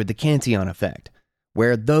familiar with the Cantillon effect,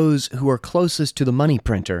 where those who are closest to the money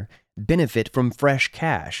printer benefit from fresh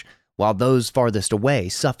cash, while those farthest away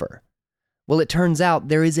suffer. Well, it turns out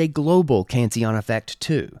there is a global Cantillon effect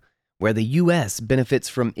too, where the U.S. benefits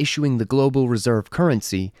from issuing the global reserve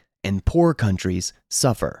currency and poor countries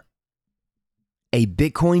suffer. A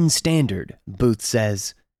Bitcoin standard, Booth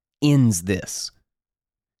says, ends this.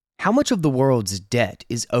 How much of the world's debt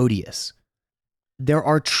is odious? There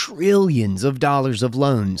are trillions of dollars of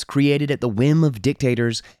loans created at the whim of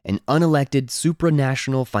dictators and unelected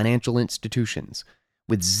supranational financial institutions,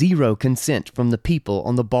 with zero consent from the people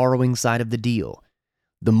on the borrowing side of the deal.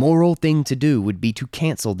 The moral thing to do would be to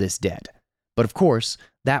cancel this debt. But of course,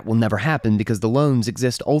 that will never happen because the loans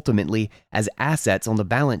exist ultimately as assets on the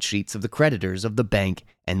balance sheets of the creditors of the bank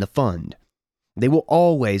and the fund. They will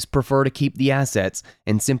always prefer to keep the assets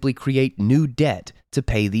and simply create new debt to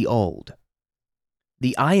pay the old.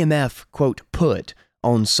 The IMF, quote, put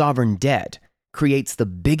on sovereign debt creates the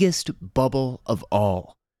biggest bubble of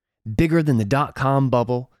all. Bigger than the dot-com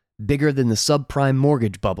bubble, bigger than the subprime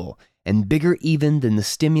mortgage bubble, and bigger even than the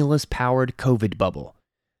stimulus-powered COVID bubble.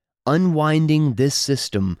 Unwinding this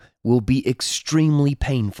system will be extremely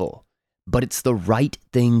painful, but it's the right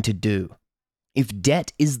thing to do. If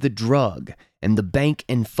debt is the drug, and the bank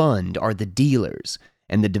and fund are the dealers,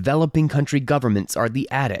 and the developing country governments are the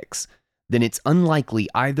addicts, then it's unlikely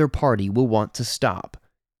either party will want to stop.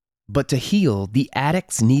 But to heal, the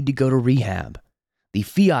addicts need to go to rehab. The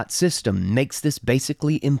fiat system makes this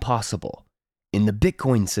basically impossible. In the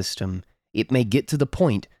Bitcoin system, it may get to the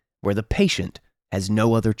point where the patient has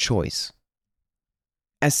no other choice.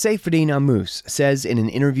 As Seyfeddin Ammous says in an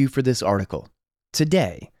interview for this article,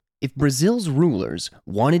 today, if Brazil's rulers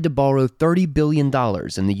wanted to borrow $30 billion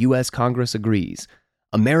and the U.S. Congress agrees,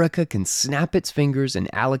 America can snap its fingers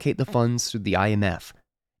and allocate the funds through the IMF.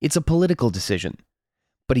 It's a political decision.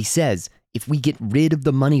 But he says if we get rid of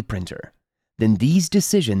the money printer, then these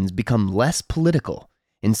decisions become less political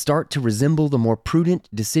and start to resemble the more prudent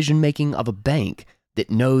decision-making of a bank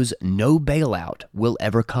that knows no bailout will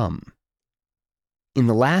ever come. In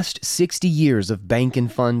the last 60 years of bank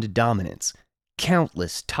and fund dominance,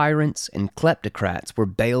 countless tyrants and kleptocrats were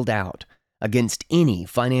bailed out against any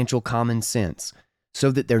financial common sense, so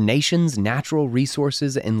that their nation's natural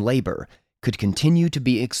resources and labor could continue to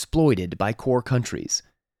be exploited by core countries.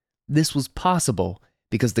 This was possible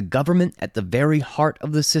because the government at the very heart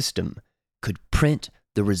of the system could print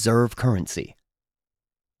the reserve currency.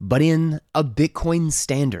 But in a Bitcoin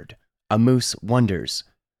standard, Ammous wonders,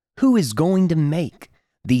 who is going to make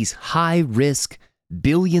these high-risk,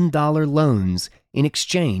 billion-dollar loans in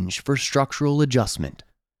exchange for structural adjustment?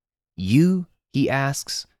 You, he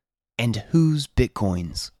asks, and whose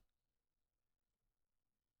Bitcoins?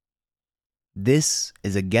 This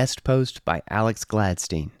is a guest post by Alex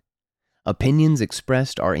Gladstein. Opinions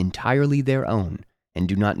expressed are entirely their own and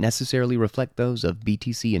do not necessarily reflect those of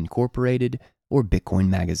BTC Incorporated or Bitcoin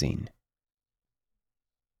Magazine.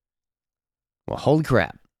 Well, holy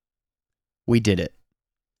crap. We did it.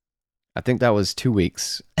 I think that was 2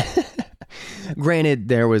 weeks. Granted,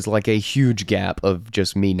 there was like a huge gap of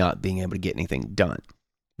just me not being able to get anything done.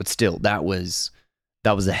 But still, that was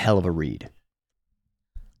a hell of a read.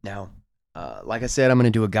 Now, like I said, I'm going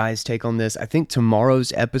to do a guy's take on this. I think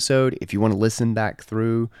tomorrow's episode, if you want to listen back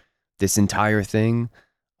through this entire thing,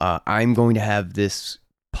 I'm going to have this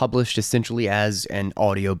published essentially as an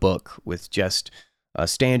audiobook with just a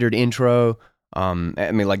standard intro. I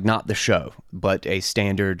mean, like not the show, but a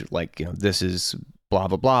standard, like, you know, this is blah,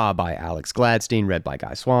 blah, blah by Alex Gladstein, read by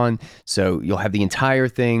Guy Swan. So you'll have the entire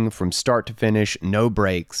thing from start to finish, no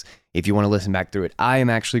breaks. If you want to listen back through it, I am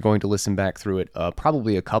actually going to listen back through it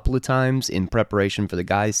probably a couple of times in preparation for the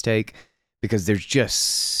guy's take, because there's just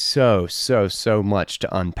so much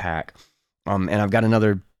to unpack. And I've got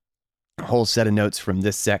another whole set of notes from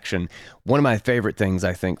this section. One of my favorite things,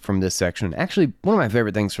 I think, from this section, actually, one of my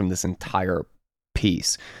favorite things from this entire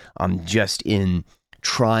piece, just in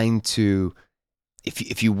trying to,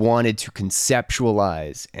 if you wanted to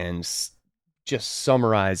conceptualize and just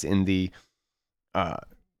summarize in the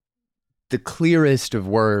clearest of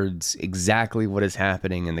words exactly what is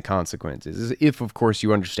happening and the consequences, if, of course,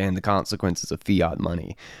 you understand the consequences of fiat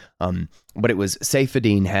money. But it was,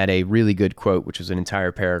 Saifedean had a really good quote, which was an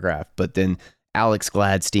entire paragraph, but then Alex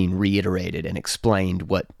Gladstein reiterated and explained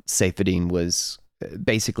what Saifedean was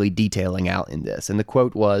basically detailing out in this. And the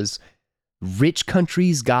quote was, "Rich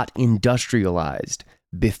countries got industrialized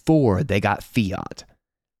before they got fiat.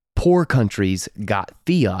 Poor countries got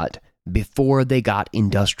fiat before they got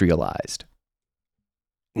industrialized."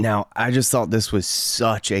 Now, I just thought this was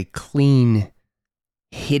such a clean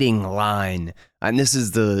hitting line. And this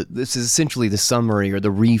is essentially the summary or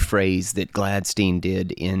the rephrase that Gladstein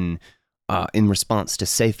did in response to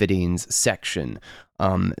Saifedean's section.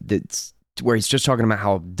 That's where he's just talking about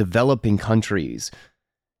how developing countries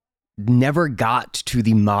never got to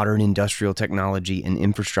the modern industrial technology and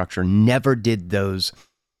infrastructure, never did those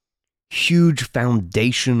huge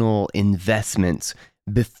foundational investments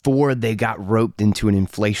before they got roped into an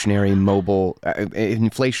inflationary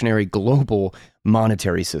global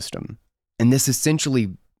monetary system. And this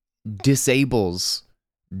essentially disables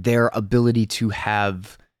their ability to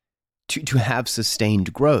have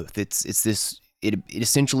sustained growth. It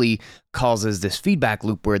essentially causes this feedback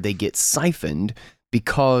loop where they get siphoned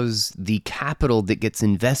because the capital that gets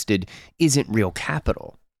invested isn't real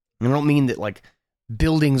capital. And I don't mean that like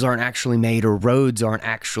buildings aren't actually made or roads aren't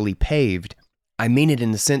actually paved. I mean it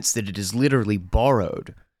in the sense that it is literally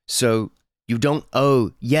borrowed. So you don't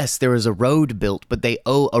owe, yes, there is a road built, but they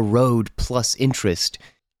owe a road plus interest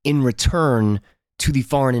in return to the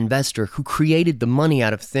foreign investor who created the money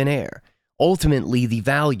out of thin air. Ultimately, the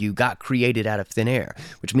value got created out of thin air,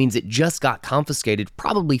 which means it just got confiscated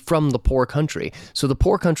probably from the poor country. So the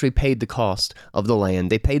poor country paid the cost of the land,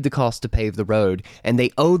 they paid the cost to pave the road, and they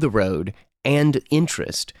owe the road and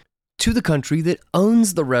interest to the country that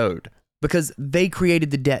owns the road because they created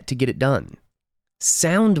the debt to get it done.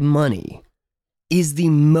 Sound money is the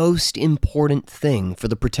most important thing for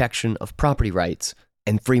the protection of property rights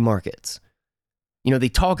and free markets. You know, they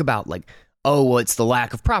talk about like, oh, well, it's the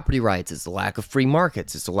lack of property rights, it's the lack of free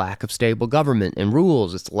markets, it's the lack of stable government and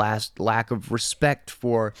rules, it's the lack of respect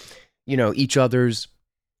for, each other's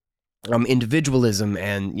individualism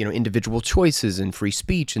and, individual choices and free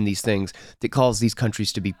speech and these things that cause these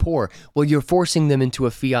countries to be poor. Well, you're forcing them into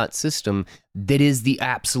a fiat system that is the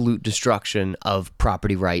absolute destruction of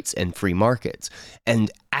property rights and free markets.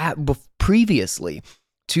 And previously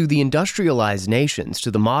to the industrialized nations, to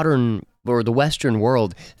the modern or the Western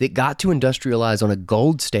world that got to industrialize on a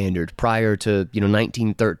gold standard prior to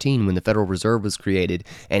 1913 when the Federal Reserve was created,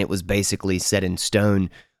 and it was basically set in stone.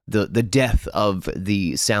 The death of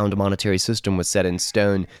the sound monetary system was set in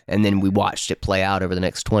stone, and then we watched it play out over the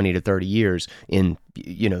next 20 to 30 years in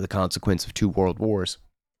the consequence of 2 world wars.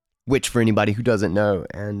 Which, for anybody who doesn't know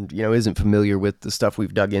and isn't familiar with the stuff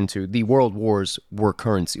we've dug into, the world wars were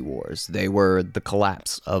currency wars. They were the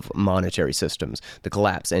collapse of monetary systems, the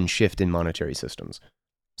collapse and shift in monetary systems.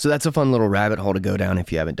 So that's a fun little rabbit hole to go down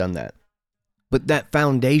if you haven't done that. But that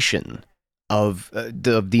foundation of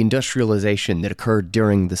the industrialization that occurred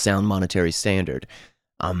during the sound monetary standard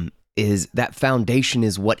is that foundation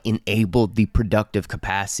is what enabled the productive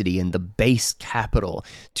capacity and the base capital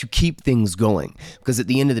to keep things going. Because at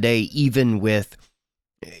the end of the day, even with,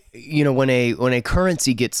 when a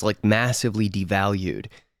currency gets like massively devalued,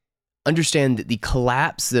 understand that the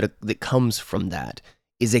collapse that comes from that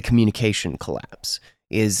is a communication collapse,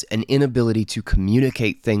 is an inability to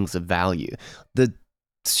communicate things of value. The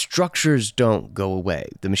structures don't go away.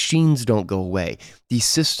 The machines don't go away. These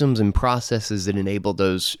systems and processes that enable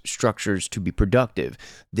those structures to be productive,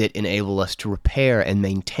 that enable us to repair and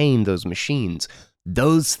maintain those machines,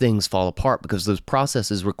 those things fall apart because those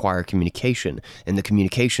processes require communication, and the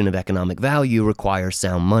communication of economic value requires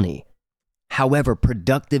sound money. However,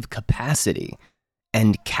 productive capacity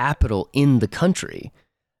and capital in the country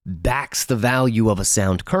backs the value of a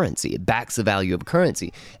sound currency. It backs the value of a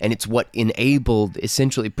currency. And it's what enabled,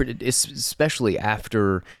 essentially, especially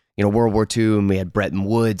after World War II, and we had Bretton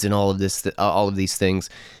Woods and all of these things,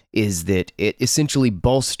 is that it essentially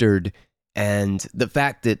bolstered, and the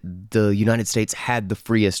fact that the United States had the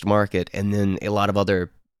freest market, and then a lot of other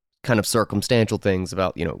kind of circumstantial things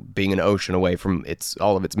about being an ocean away from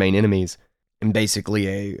all of its main enemies, and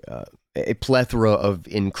basically a plethora of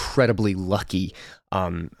incredibly lucky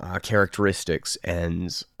characteristics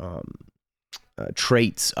and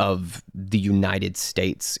traits of the United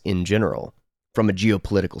States in general, from a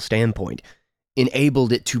geopolitical standpoint,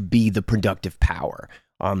 enabled it to be the productive power.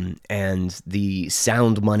 And the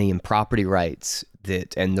sound money and property rights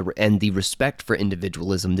and the respect for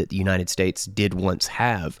individualism that the United States did once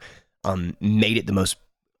have made it the most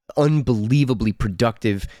unbelievably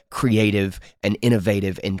productive, creative, and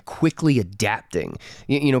innovative, and quickly adapting.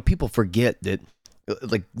 People forget that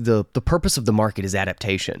like the purpose of the market is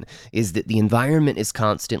adaptation, is that the environment is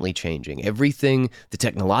constantly changing. Everything, the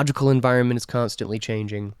technological environment is constantly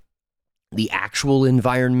changing. The actual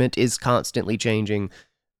environment is constantly changing.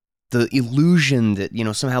 The illusion that,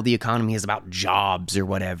 somehow the economy is about jobs or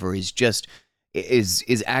whatever is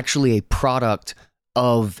actually a product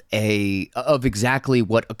of exactly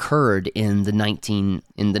what occurred in the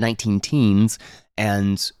 19 teens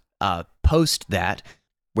and post that,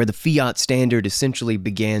 where the fiat standard essentially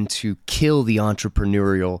began to kill the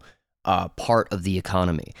entrepreneurial part of the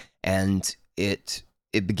economy, and it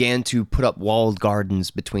began to put up walled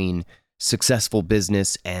gardens between successful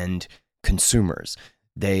business and consumers.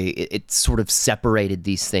 It sort of separated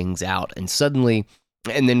these things out, and suddenly,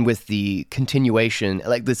 and then with the continuation,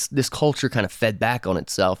 like this culture kind of fed back on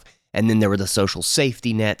itself, and then there were the social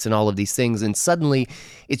safety nets and all of these things, and suddenly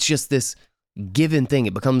it's just this given thing.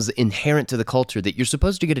 It becomes inherent to the culture that you're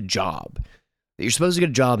supposed to get a job,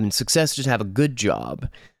 and success is to have a good job.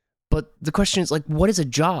 But the question is, like, what is a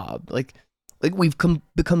job? Like we've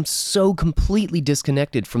become so completely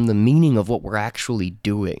disconnected from the meaning of what we're actually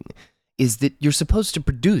doing. Is that you're supposed to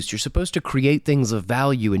produce, you're supposed to create things of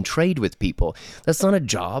value and trade with people. That's not a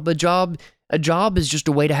job. A job is just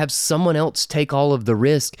a way to have someone else take all of the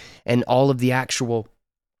risk and all of the actual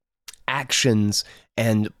actions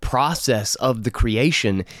and process of the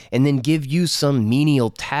creation, and then give you some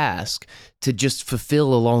menial task to just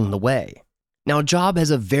fulfill along the way. Now, a job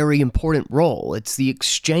has a very important role. It's the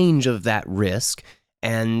exchange of that risk,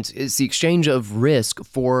 and it's the exchange of risk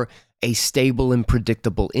for a stable and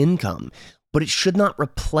predictable income. But it should not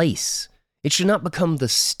replace, it should not become the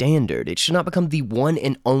standard. It should not become the one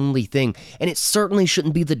and only thing. And it certainly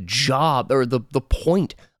shouldn't be the job or the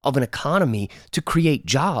point of an economy to create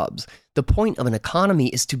jobs. The point of an economy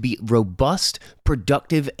is to be robust,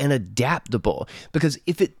 productive, and adaptable. Because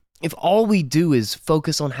if all we do is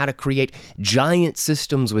focus on how to create giant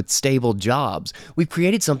systems with stable jobs, we've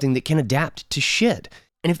created something that can adapt to shit.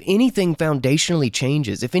 And if anything foundationally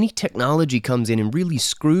changes, if any technology comes in and really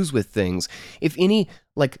screws with things, if any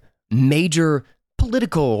major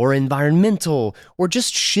political or environmental or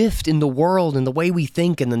just shift in the world and the way we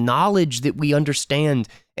think and the knowledge that we understand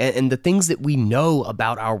and the things that we know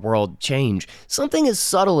about our world change, something as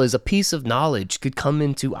subtle as a piece of knowledge could come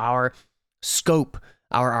into our scope,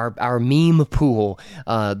 our meme pool,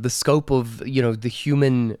 the scope of the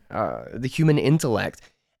human intellect,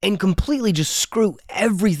 and completely just screw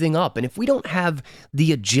everything up. And if we don't have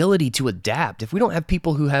the agility to adapt, if we don't have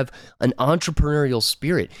people who have an entrepreneurial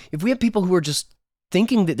spirit, if we have people who are just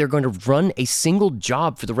thinking that they're going to run a single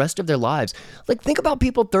job for the rest of their lives, think about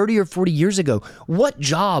people 30 or 40 years ago. What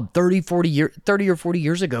job 30 or 40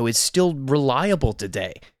 years ago is still reliable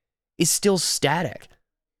today? Is still static?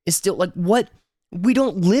 Is still what? We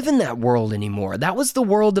don't live in that world anymore. That was the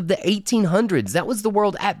world of the 1800s. That was the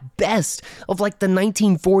world at best of the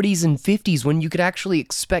 1940s and 50s, when you could actually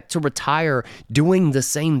expect to retire doing the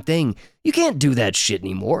same thing. You can't do that shit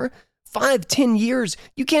anymore. 5-10 years,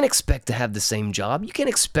 you can't expect to have the same job. You can't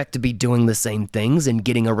expect to be doing the same things and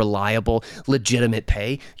getting a reliable, legitimate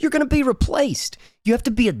pay. You're going to be replaced. You have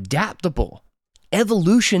to be adaptable.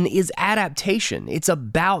 Evolution is adaptation. It's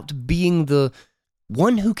about being the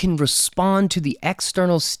one who can respond to the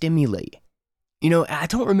external stimuli. I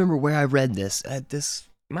don't remember where I read this. This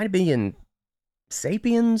might be in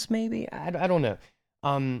Sapiens, maybe? I don't know.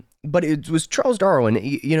 But it was Charles Darwin,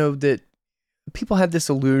 that people have this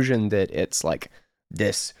illusion that it's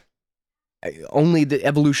this, only the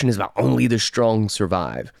evolution is about only the strong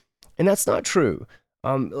survive. And that's not true.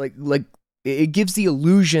 It gives the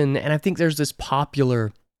illusion, and I think there's this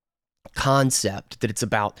popular concept that it's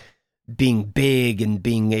about being big and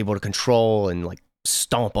being able to control and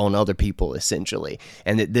stomp on other people, essentially,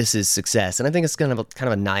 and that this is success. And I think it's kind of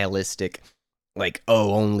a nihilistic,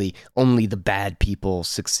 only the bad people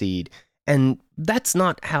succeed. And that's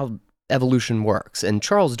not how evolution works. And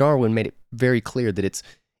Charles Darwin made it very clear that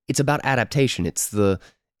it's about adaptation. It's the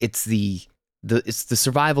It's the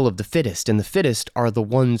survival of the fittest, and the fittest are the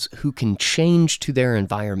ones who can change to their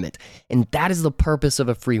environment. And that is the purpose of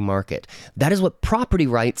a free market. That is what property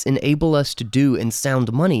rights enable us to do, and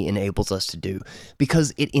sound money enables us to do,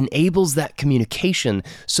 because it enables that communication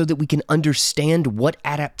so that we can understand what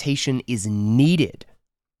adaptation is needed.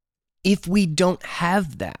 If we don't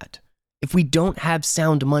have that, if we don't have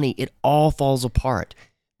sound money, it all falls apart.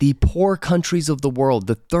 The poor countries of the world,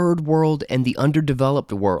 the third world and the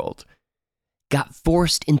underdeveloped world, got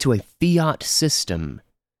forced into a fiat system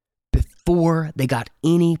before they got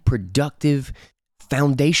any productive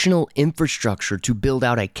foundational infrastructure to build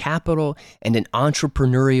out a capital and an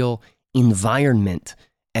entrepreneurial environment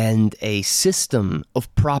and a system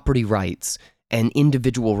of property rights and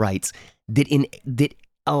individual rights that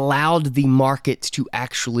allowed the markets to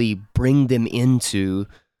actually bring them into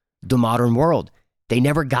the modern world. They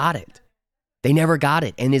never got it. They never got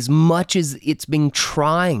it. And as much as it's been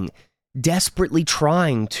desperately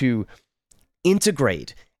trying to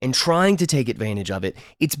integrate and trying to take advantage of it,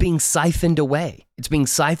 it's being siphoned away. It's being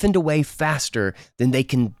siphoned away faster than they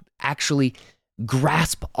can actually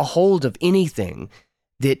grasp a hold of anything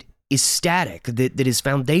that is static, that is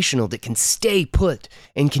foundational, that can stay put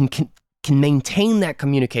and can maintain that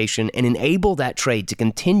communication and enable that trade to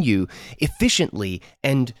continue efficiently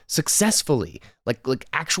and successfully, like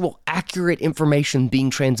actual accurate information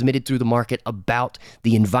being transmitted through the market about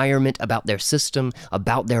the environment, about their system,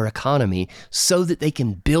 about their economy, so that they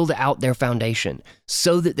can build out their foundation,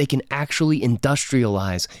 so that they can actually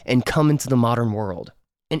industrialize and come into the modern world.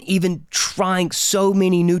 And even trying so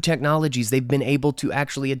many new technologies they've been able to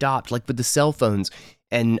actually adopt, like with the cell phones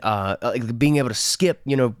and being able to skip,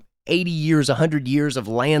 80 years, 100 years of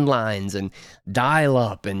landlines and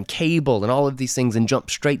dial-up and cable and all of these things and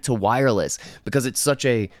jump straight to wireless because it's such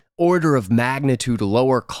a order of magnitude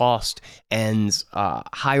lower cost and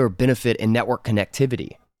higher benefit in network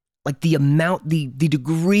connectivity. Like the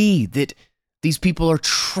degree that these people are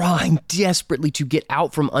trying desperately to get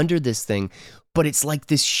out from under this thing, but it's like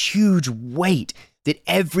this huge weight that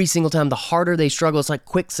every single time, the harder they struggle, it's like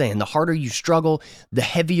quicksand. The harder you struggle, the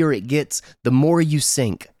heavier it gets, the more you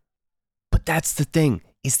sink. But that's the thing,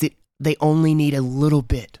 is that they only need a little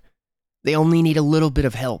bit. They only need a little bit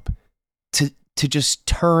of help to just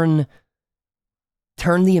turn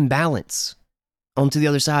the imbalance onto the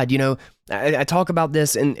other side. I talk about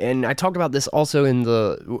this, and I talked about this also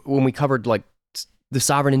when we covered like the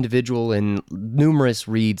sovereign individual and numerous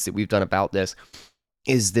reads that we've done about this,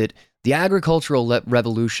 is that the agricultural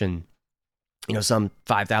revolution, some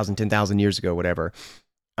 5,000, 10,000 years ago, whatever,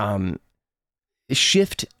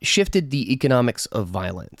 shifted the economics of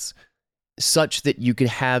violence such that you could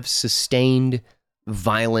have sustained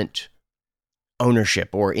violent ownership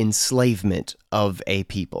or enslavement of a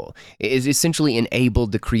people. It essentially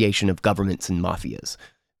enabled the creation of governments and mafias,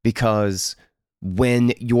 because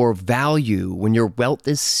when your wealth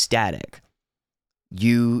is static,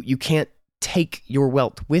 you can't take your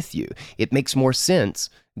wealth with you. It makes more sense.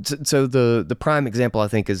 So the prime example, I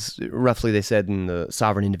think, is roughly they said in the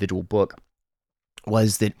Sovereign Individual book,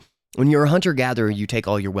 was that when you're a hunter-gatherer, you take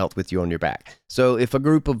all your wealth with you on your back. So if a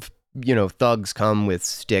group of, thugs come with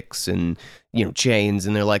sticks and, chains,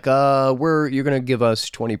 and they're like, you're going to give us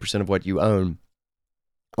 20% of what you own.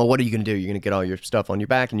 Well, what are you going to do? You're going to get all your stuff on your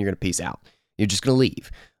back and you're going to peace out. You're just going to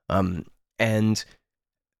leave. And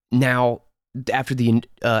now, after the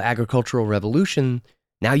agricultural revolution,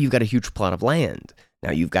 now you've got a huge plot of land.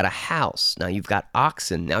 Now you've got a house. Now you've got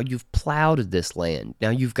oxen. Now you've plowed this land.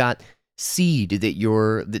 Now you've got seed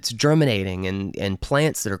that's germinating and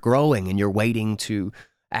plants that are growing, and you're waiting to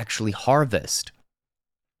actually harvest,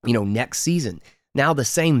 next season. Now the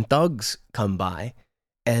same thugs come by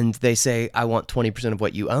and they say, I want 20% of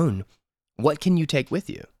what you own. What can you take with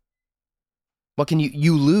you? What can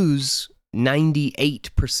you lose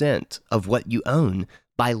 98% of what you own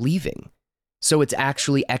by leaving. So it's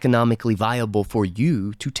actually economically viable for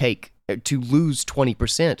you to lose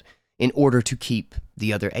 20% in order to keep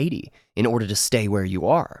the other 80, in order to stay where you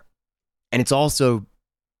are. And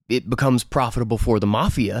it becomes profitable for the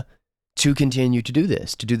mafia to continue to do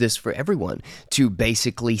this for everyone, to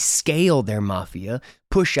basically scale their mafia,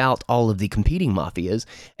 push out all of the competing mafias,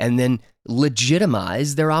 and then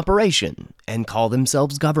legitimize their operation and call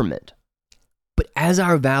themselves government. But as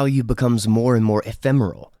our value becomes more and more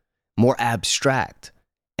ephemeral, more abstract,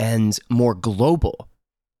 and more global,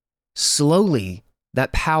 slowly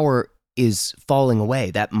that power is falling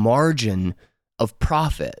away. That margin of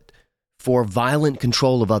profit for violent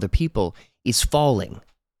control of other people is falling.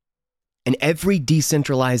 And every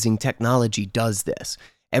decentralizing technology does this.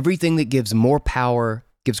 Everything that gives more power,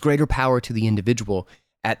 gives greater power to the individual,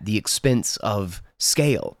 at the expense of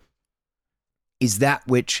scale is that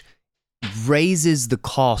which raises the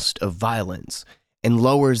cost of violence and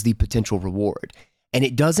lowers the potential reward. And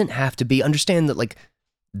it doesn't have to be, understand that like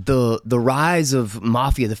the rise of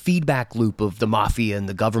mafia, the feedback loop of the mafia and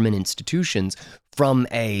the government institutions from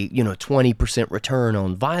a 20% return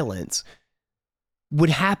on violence would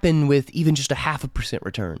happen with even just a 0.5%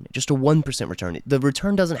 return, just a 1% return. The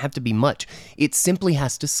return doesn't have to be much. It simply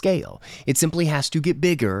has to scale. It simply has to get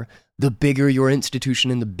bigger, the bigger your institution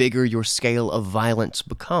and the bigger your scale of violence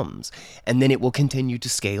becomes. And then it will continue to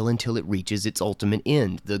scale until it reaches its ultimate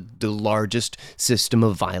end, the largest system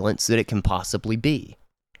of violence that it can possibly be.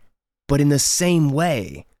 But in the same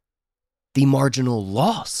way, the marginal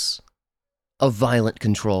loss of violent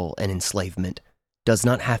control and enslavement does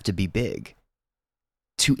not have to be big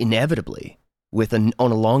to inevitably, on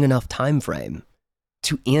a long enough time frame,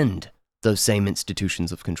 to end those same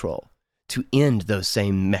institutions of control, to end those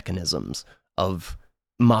same mechanisms of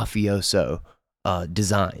mafioso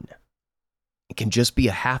design. It can just be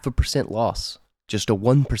a 0.5% loss, just a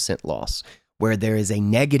 1% loss, where there is a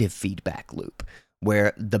negative feedback loop,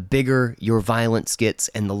 where the bigger your violence gets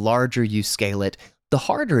and the larger you scale it, the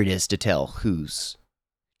harder it is to tell who's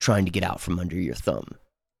trying to get out from under your thumb.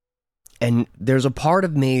 And there's a part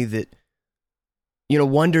of me that,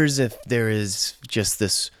 wonders if there is just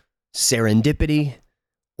this serendipity,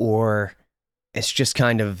 or it's just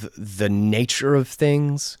kind of the nature of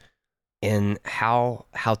things and how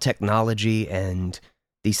technology and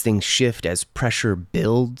these things shift as pressure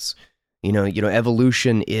builds.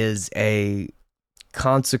 Evolution is a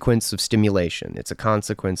consequence of stimulation. It's a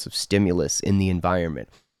consequence of stimulus in the environment.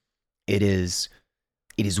 It is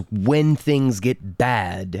when things get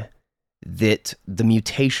bad that the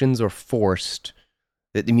mutations are forced,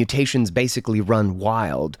 that the mutations basically run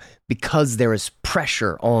wild because there is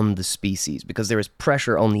pressure on the species, because there is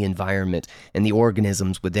pressure on the environment and the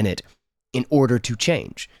organisms within it in order to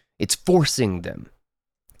change. It's forcing them.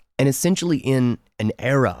 And essentially in an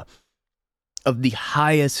era of the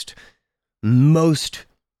highest, most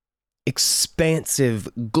expansive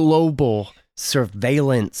global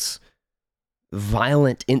surveillance,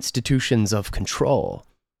 violent institutions of control,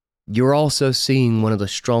 you're also seeing one of the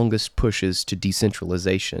strongest pushes to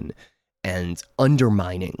decentralization and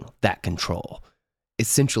undermining that control,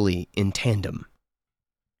 essentially in tandem.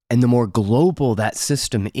 And the more global that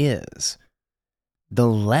system is, the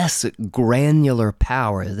less granular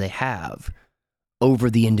power they have over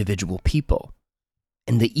the individual people.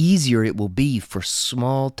 And the easier it will be for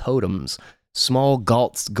small totems, small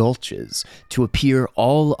gulches to appear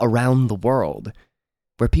all around the world,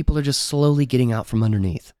 where people are just slowly getting out from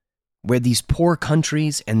underneath. Where these poor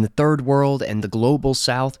countries and the third world and the global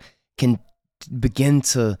south can begin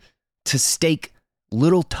to stake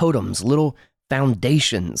little totems, little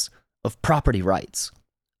foundations of property rights,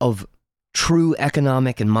 of true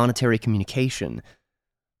economic and monetary communication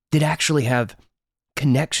that actually have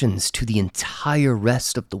connections to the entire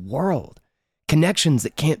rest of the world, connections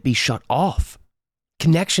that can't be shut off,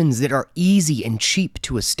 connections that are easy and cheap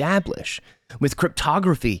to establish, with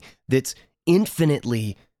cryptography that's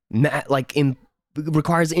infinitely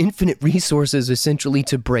requires infinite resources essentially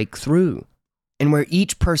to break through, and where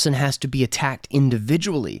each person has to be attacked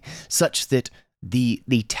individually, such that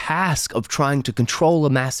the task of trying to control a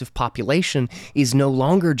massive population is no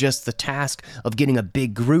longer just the task of getting a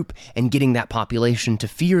big group and getting that population to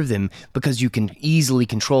fear them because you can easily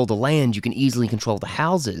control the land, you can easily control the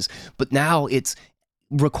houses, but now it's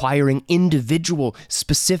requiring individual,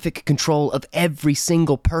 specific control of every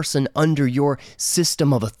single person under your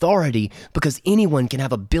system of authority, because anyone can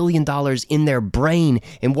have $1 billion in their brain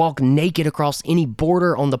and walk naked across any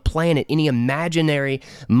border on the planet, any imaginary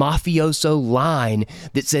mafioso line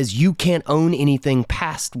that says you can't own anything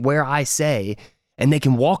past where I say, and they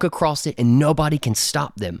can walk across it and nobody can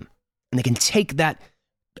stop them. And they can take that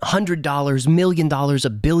 $100, $1 million,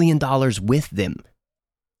 $1 billion with them.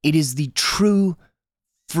 It is the true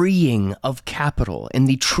freeing of capital and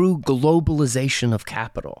the true globalization of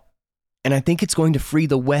capital. And I think it's going to free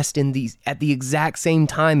the West at the exact same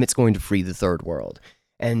time it's going to free the third world.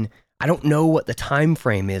 And I don't know what the time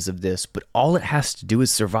frame is of this, but all it has to do is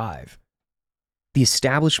survive. The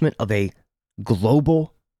establishment and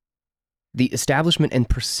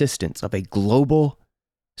persistence of a global,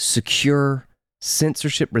 secure,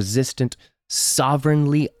 censorship-resistant,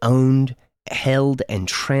 sovereignly owned, held, and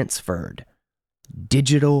transferred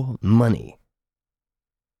digital money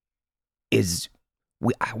is,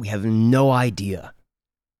 we have no idea,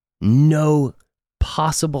 no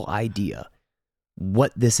possible idea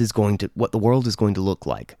what the world is going to look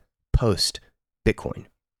like post Bitcoin.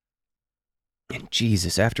 And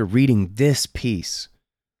Jesus, after reading this piece,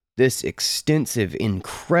 this extensive,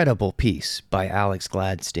 incredible piece by Alex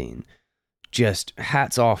Gladstein, just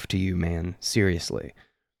hats off to you, man. Seriously.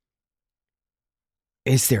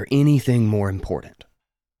 Is there anything more important?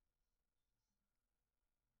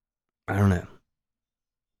 I don't know.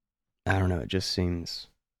 It just seems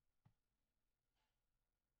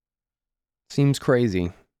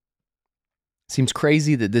crazy. Seems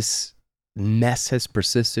crazy that this mess has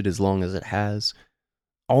persisted as long as it has.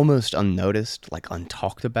 Almost unnoticed, like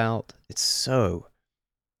untalked about. It's so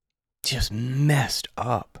just messed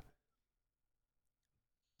up.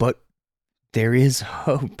 But there is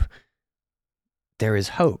hope. There is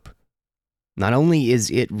hope. Not only is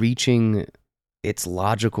it reaching its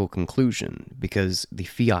logical conclusion because the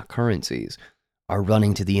fiat currencies are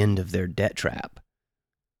running to the end of their debt trap,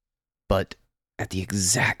 but at the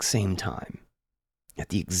exact same time,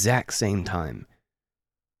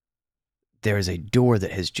 there is a door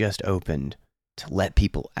that has just opened to let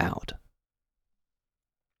people out.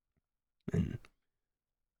 And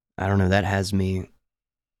I don't know, that has me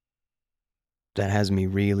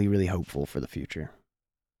really, really hopeful for the future.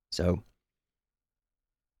 So,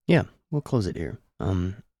 yeah, we'll close it here.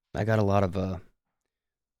 I got a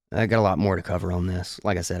lot more to cover on this.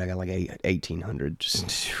 Like I said, I got like 1,800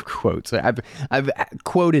 just quotes. I've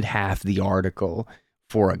quoted half the article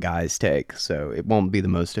for a guy's take, so it won't be the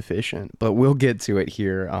most efficient, but we'll get to it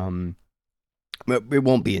here. It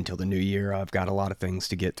won't be until the new year. I've got a lot of things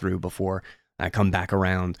to get through before I come back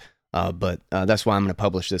around. But that's why I'm going to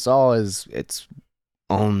publish this all as its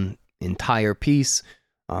own entire piece,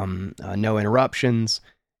 no interruptions,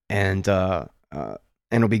 and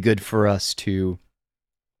it'll be good for us to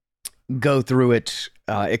go through it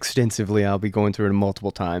extensively. I'll be going through it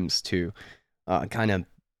multiple times to kind of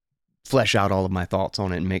flesh out all of my thoughts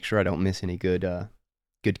on it and make sure I don't miss any good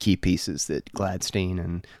key pieces that Gladstein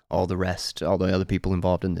and all the other people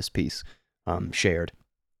involved in this piece shared.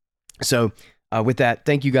 So with that,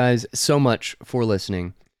 thank you guys so much for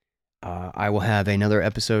listening. I will have another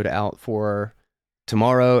episode out for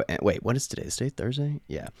tomorrow. Wait, what is today? Is today Thursday?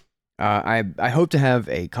 Yeah. I hope to have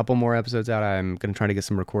a couple more episodes out. I'm going to try to get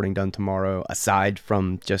some recording done tomorrow, aside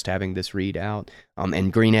from just having this read out.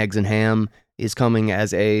 And Green Eggs and Ham is coming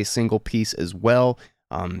as a single piece as well.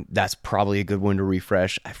 That's probably a good one to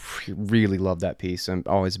refresh. I really love that piece. I'm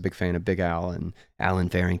always a big fan of Big Al and Alan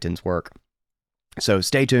Farrington's work. So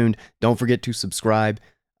stay tuned. Don't forget to subscribe.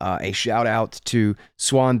 A shout out to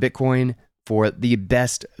Swan Bitcoin for the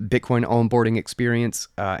best Bitcoin onboarding experience.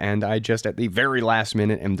 And I just at the very last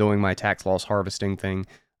minute am doing my tax loss harvesting thing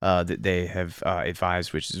that they have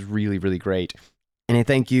advised, which is really, really great. And a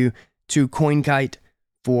thank you to CoinKite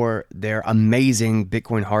for their amazing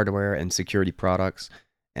Bitcoin hardware and security products,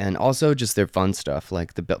 and also just their fun stuff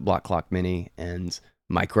like the Block Clock Mini and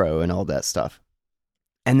Micro and all that stuff.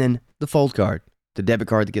 And then the Fold card, the debit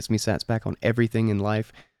card that gets me sats back on everything in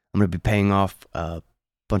life. I'm going to be paying off a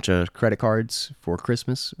bunch of credit cards for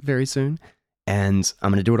Christmas very soon, and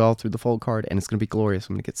I'm going to do it all through the Fold card, and it's going to be glorious.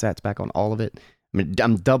 I'm going to get sats back on all of it.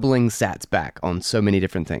 I'm doubling sats back on so many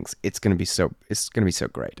different things. It's going to be so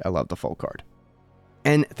great. I love the Fold card.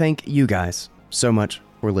 And thank you guys so much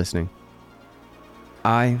for listening.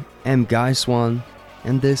 I am Guy Swan,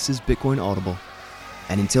 and this is Bitcoin Audible.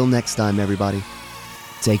 And until next time, everybody,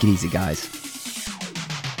 take it easy, guys.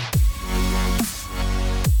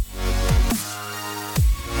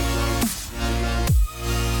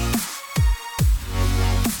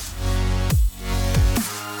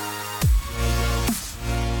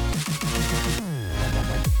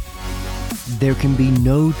 There can be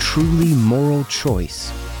no truly moral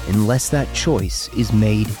choice unless that choice is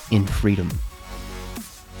made in freedom.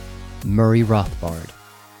 Murray Rothbard.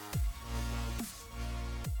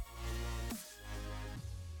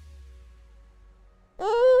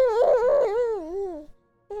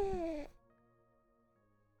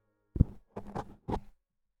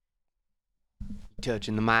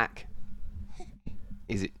 Touching the mic.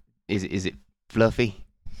 Is it fluffy?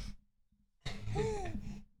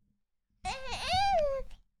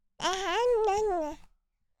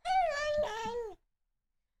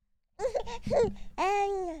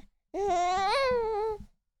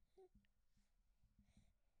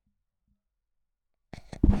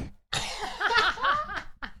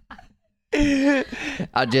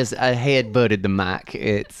 I head-butted the mic.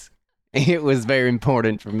 It was very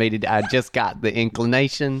important for me I just got the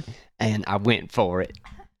inclination and I went for it.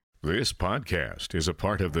 This podcast is a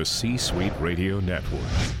part of the C-Suite Radio Network.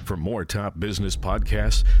 For more top business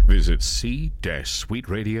podcasts, visit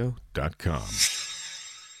c-suiteradio.com.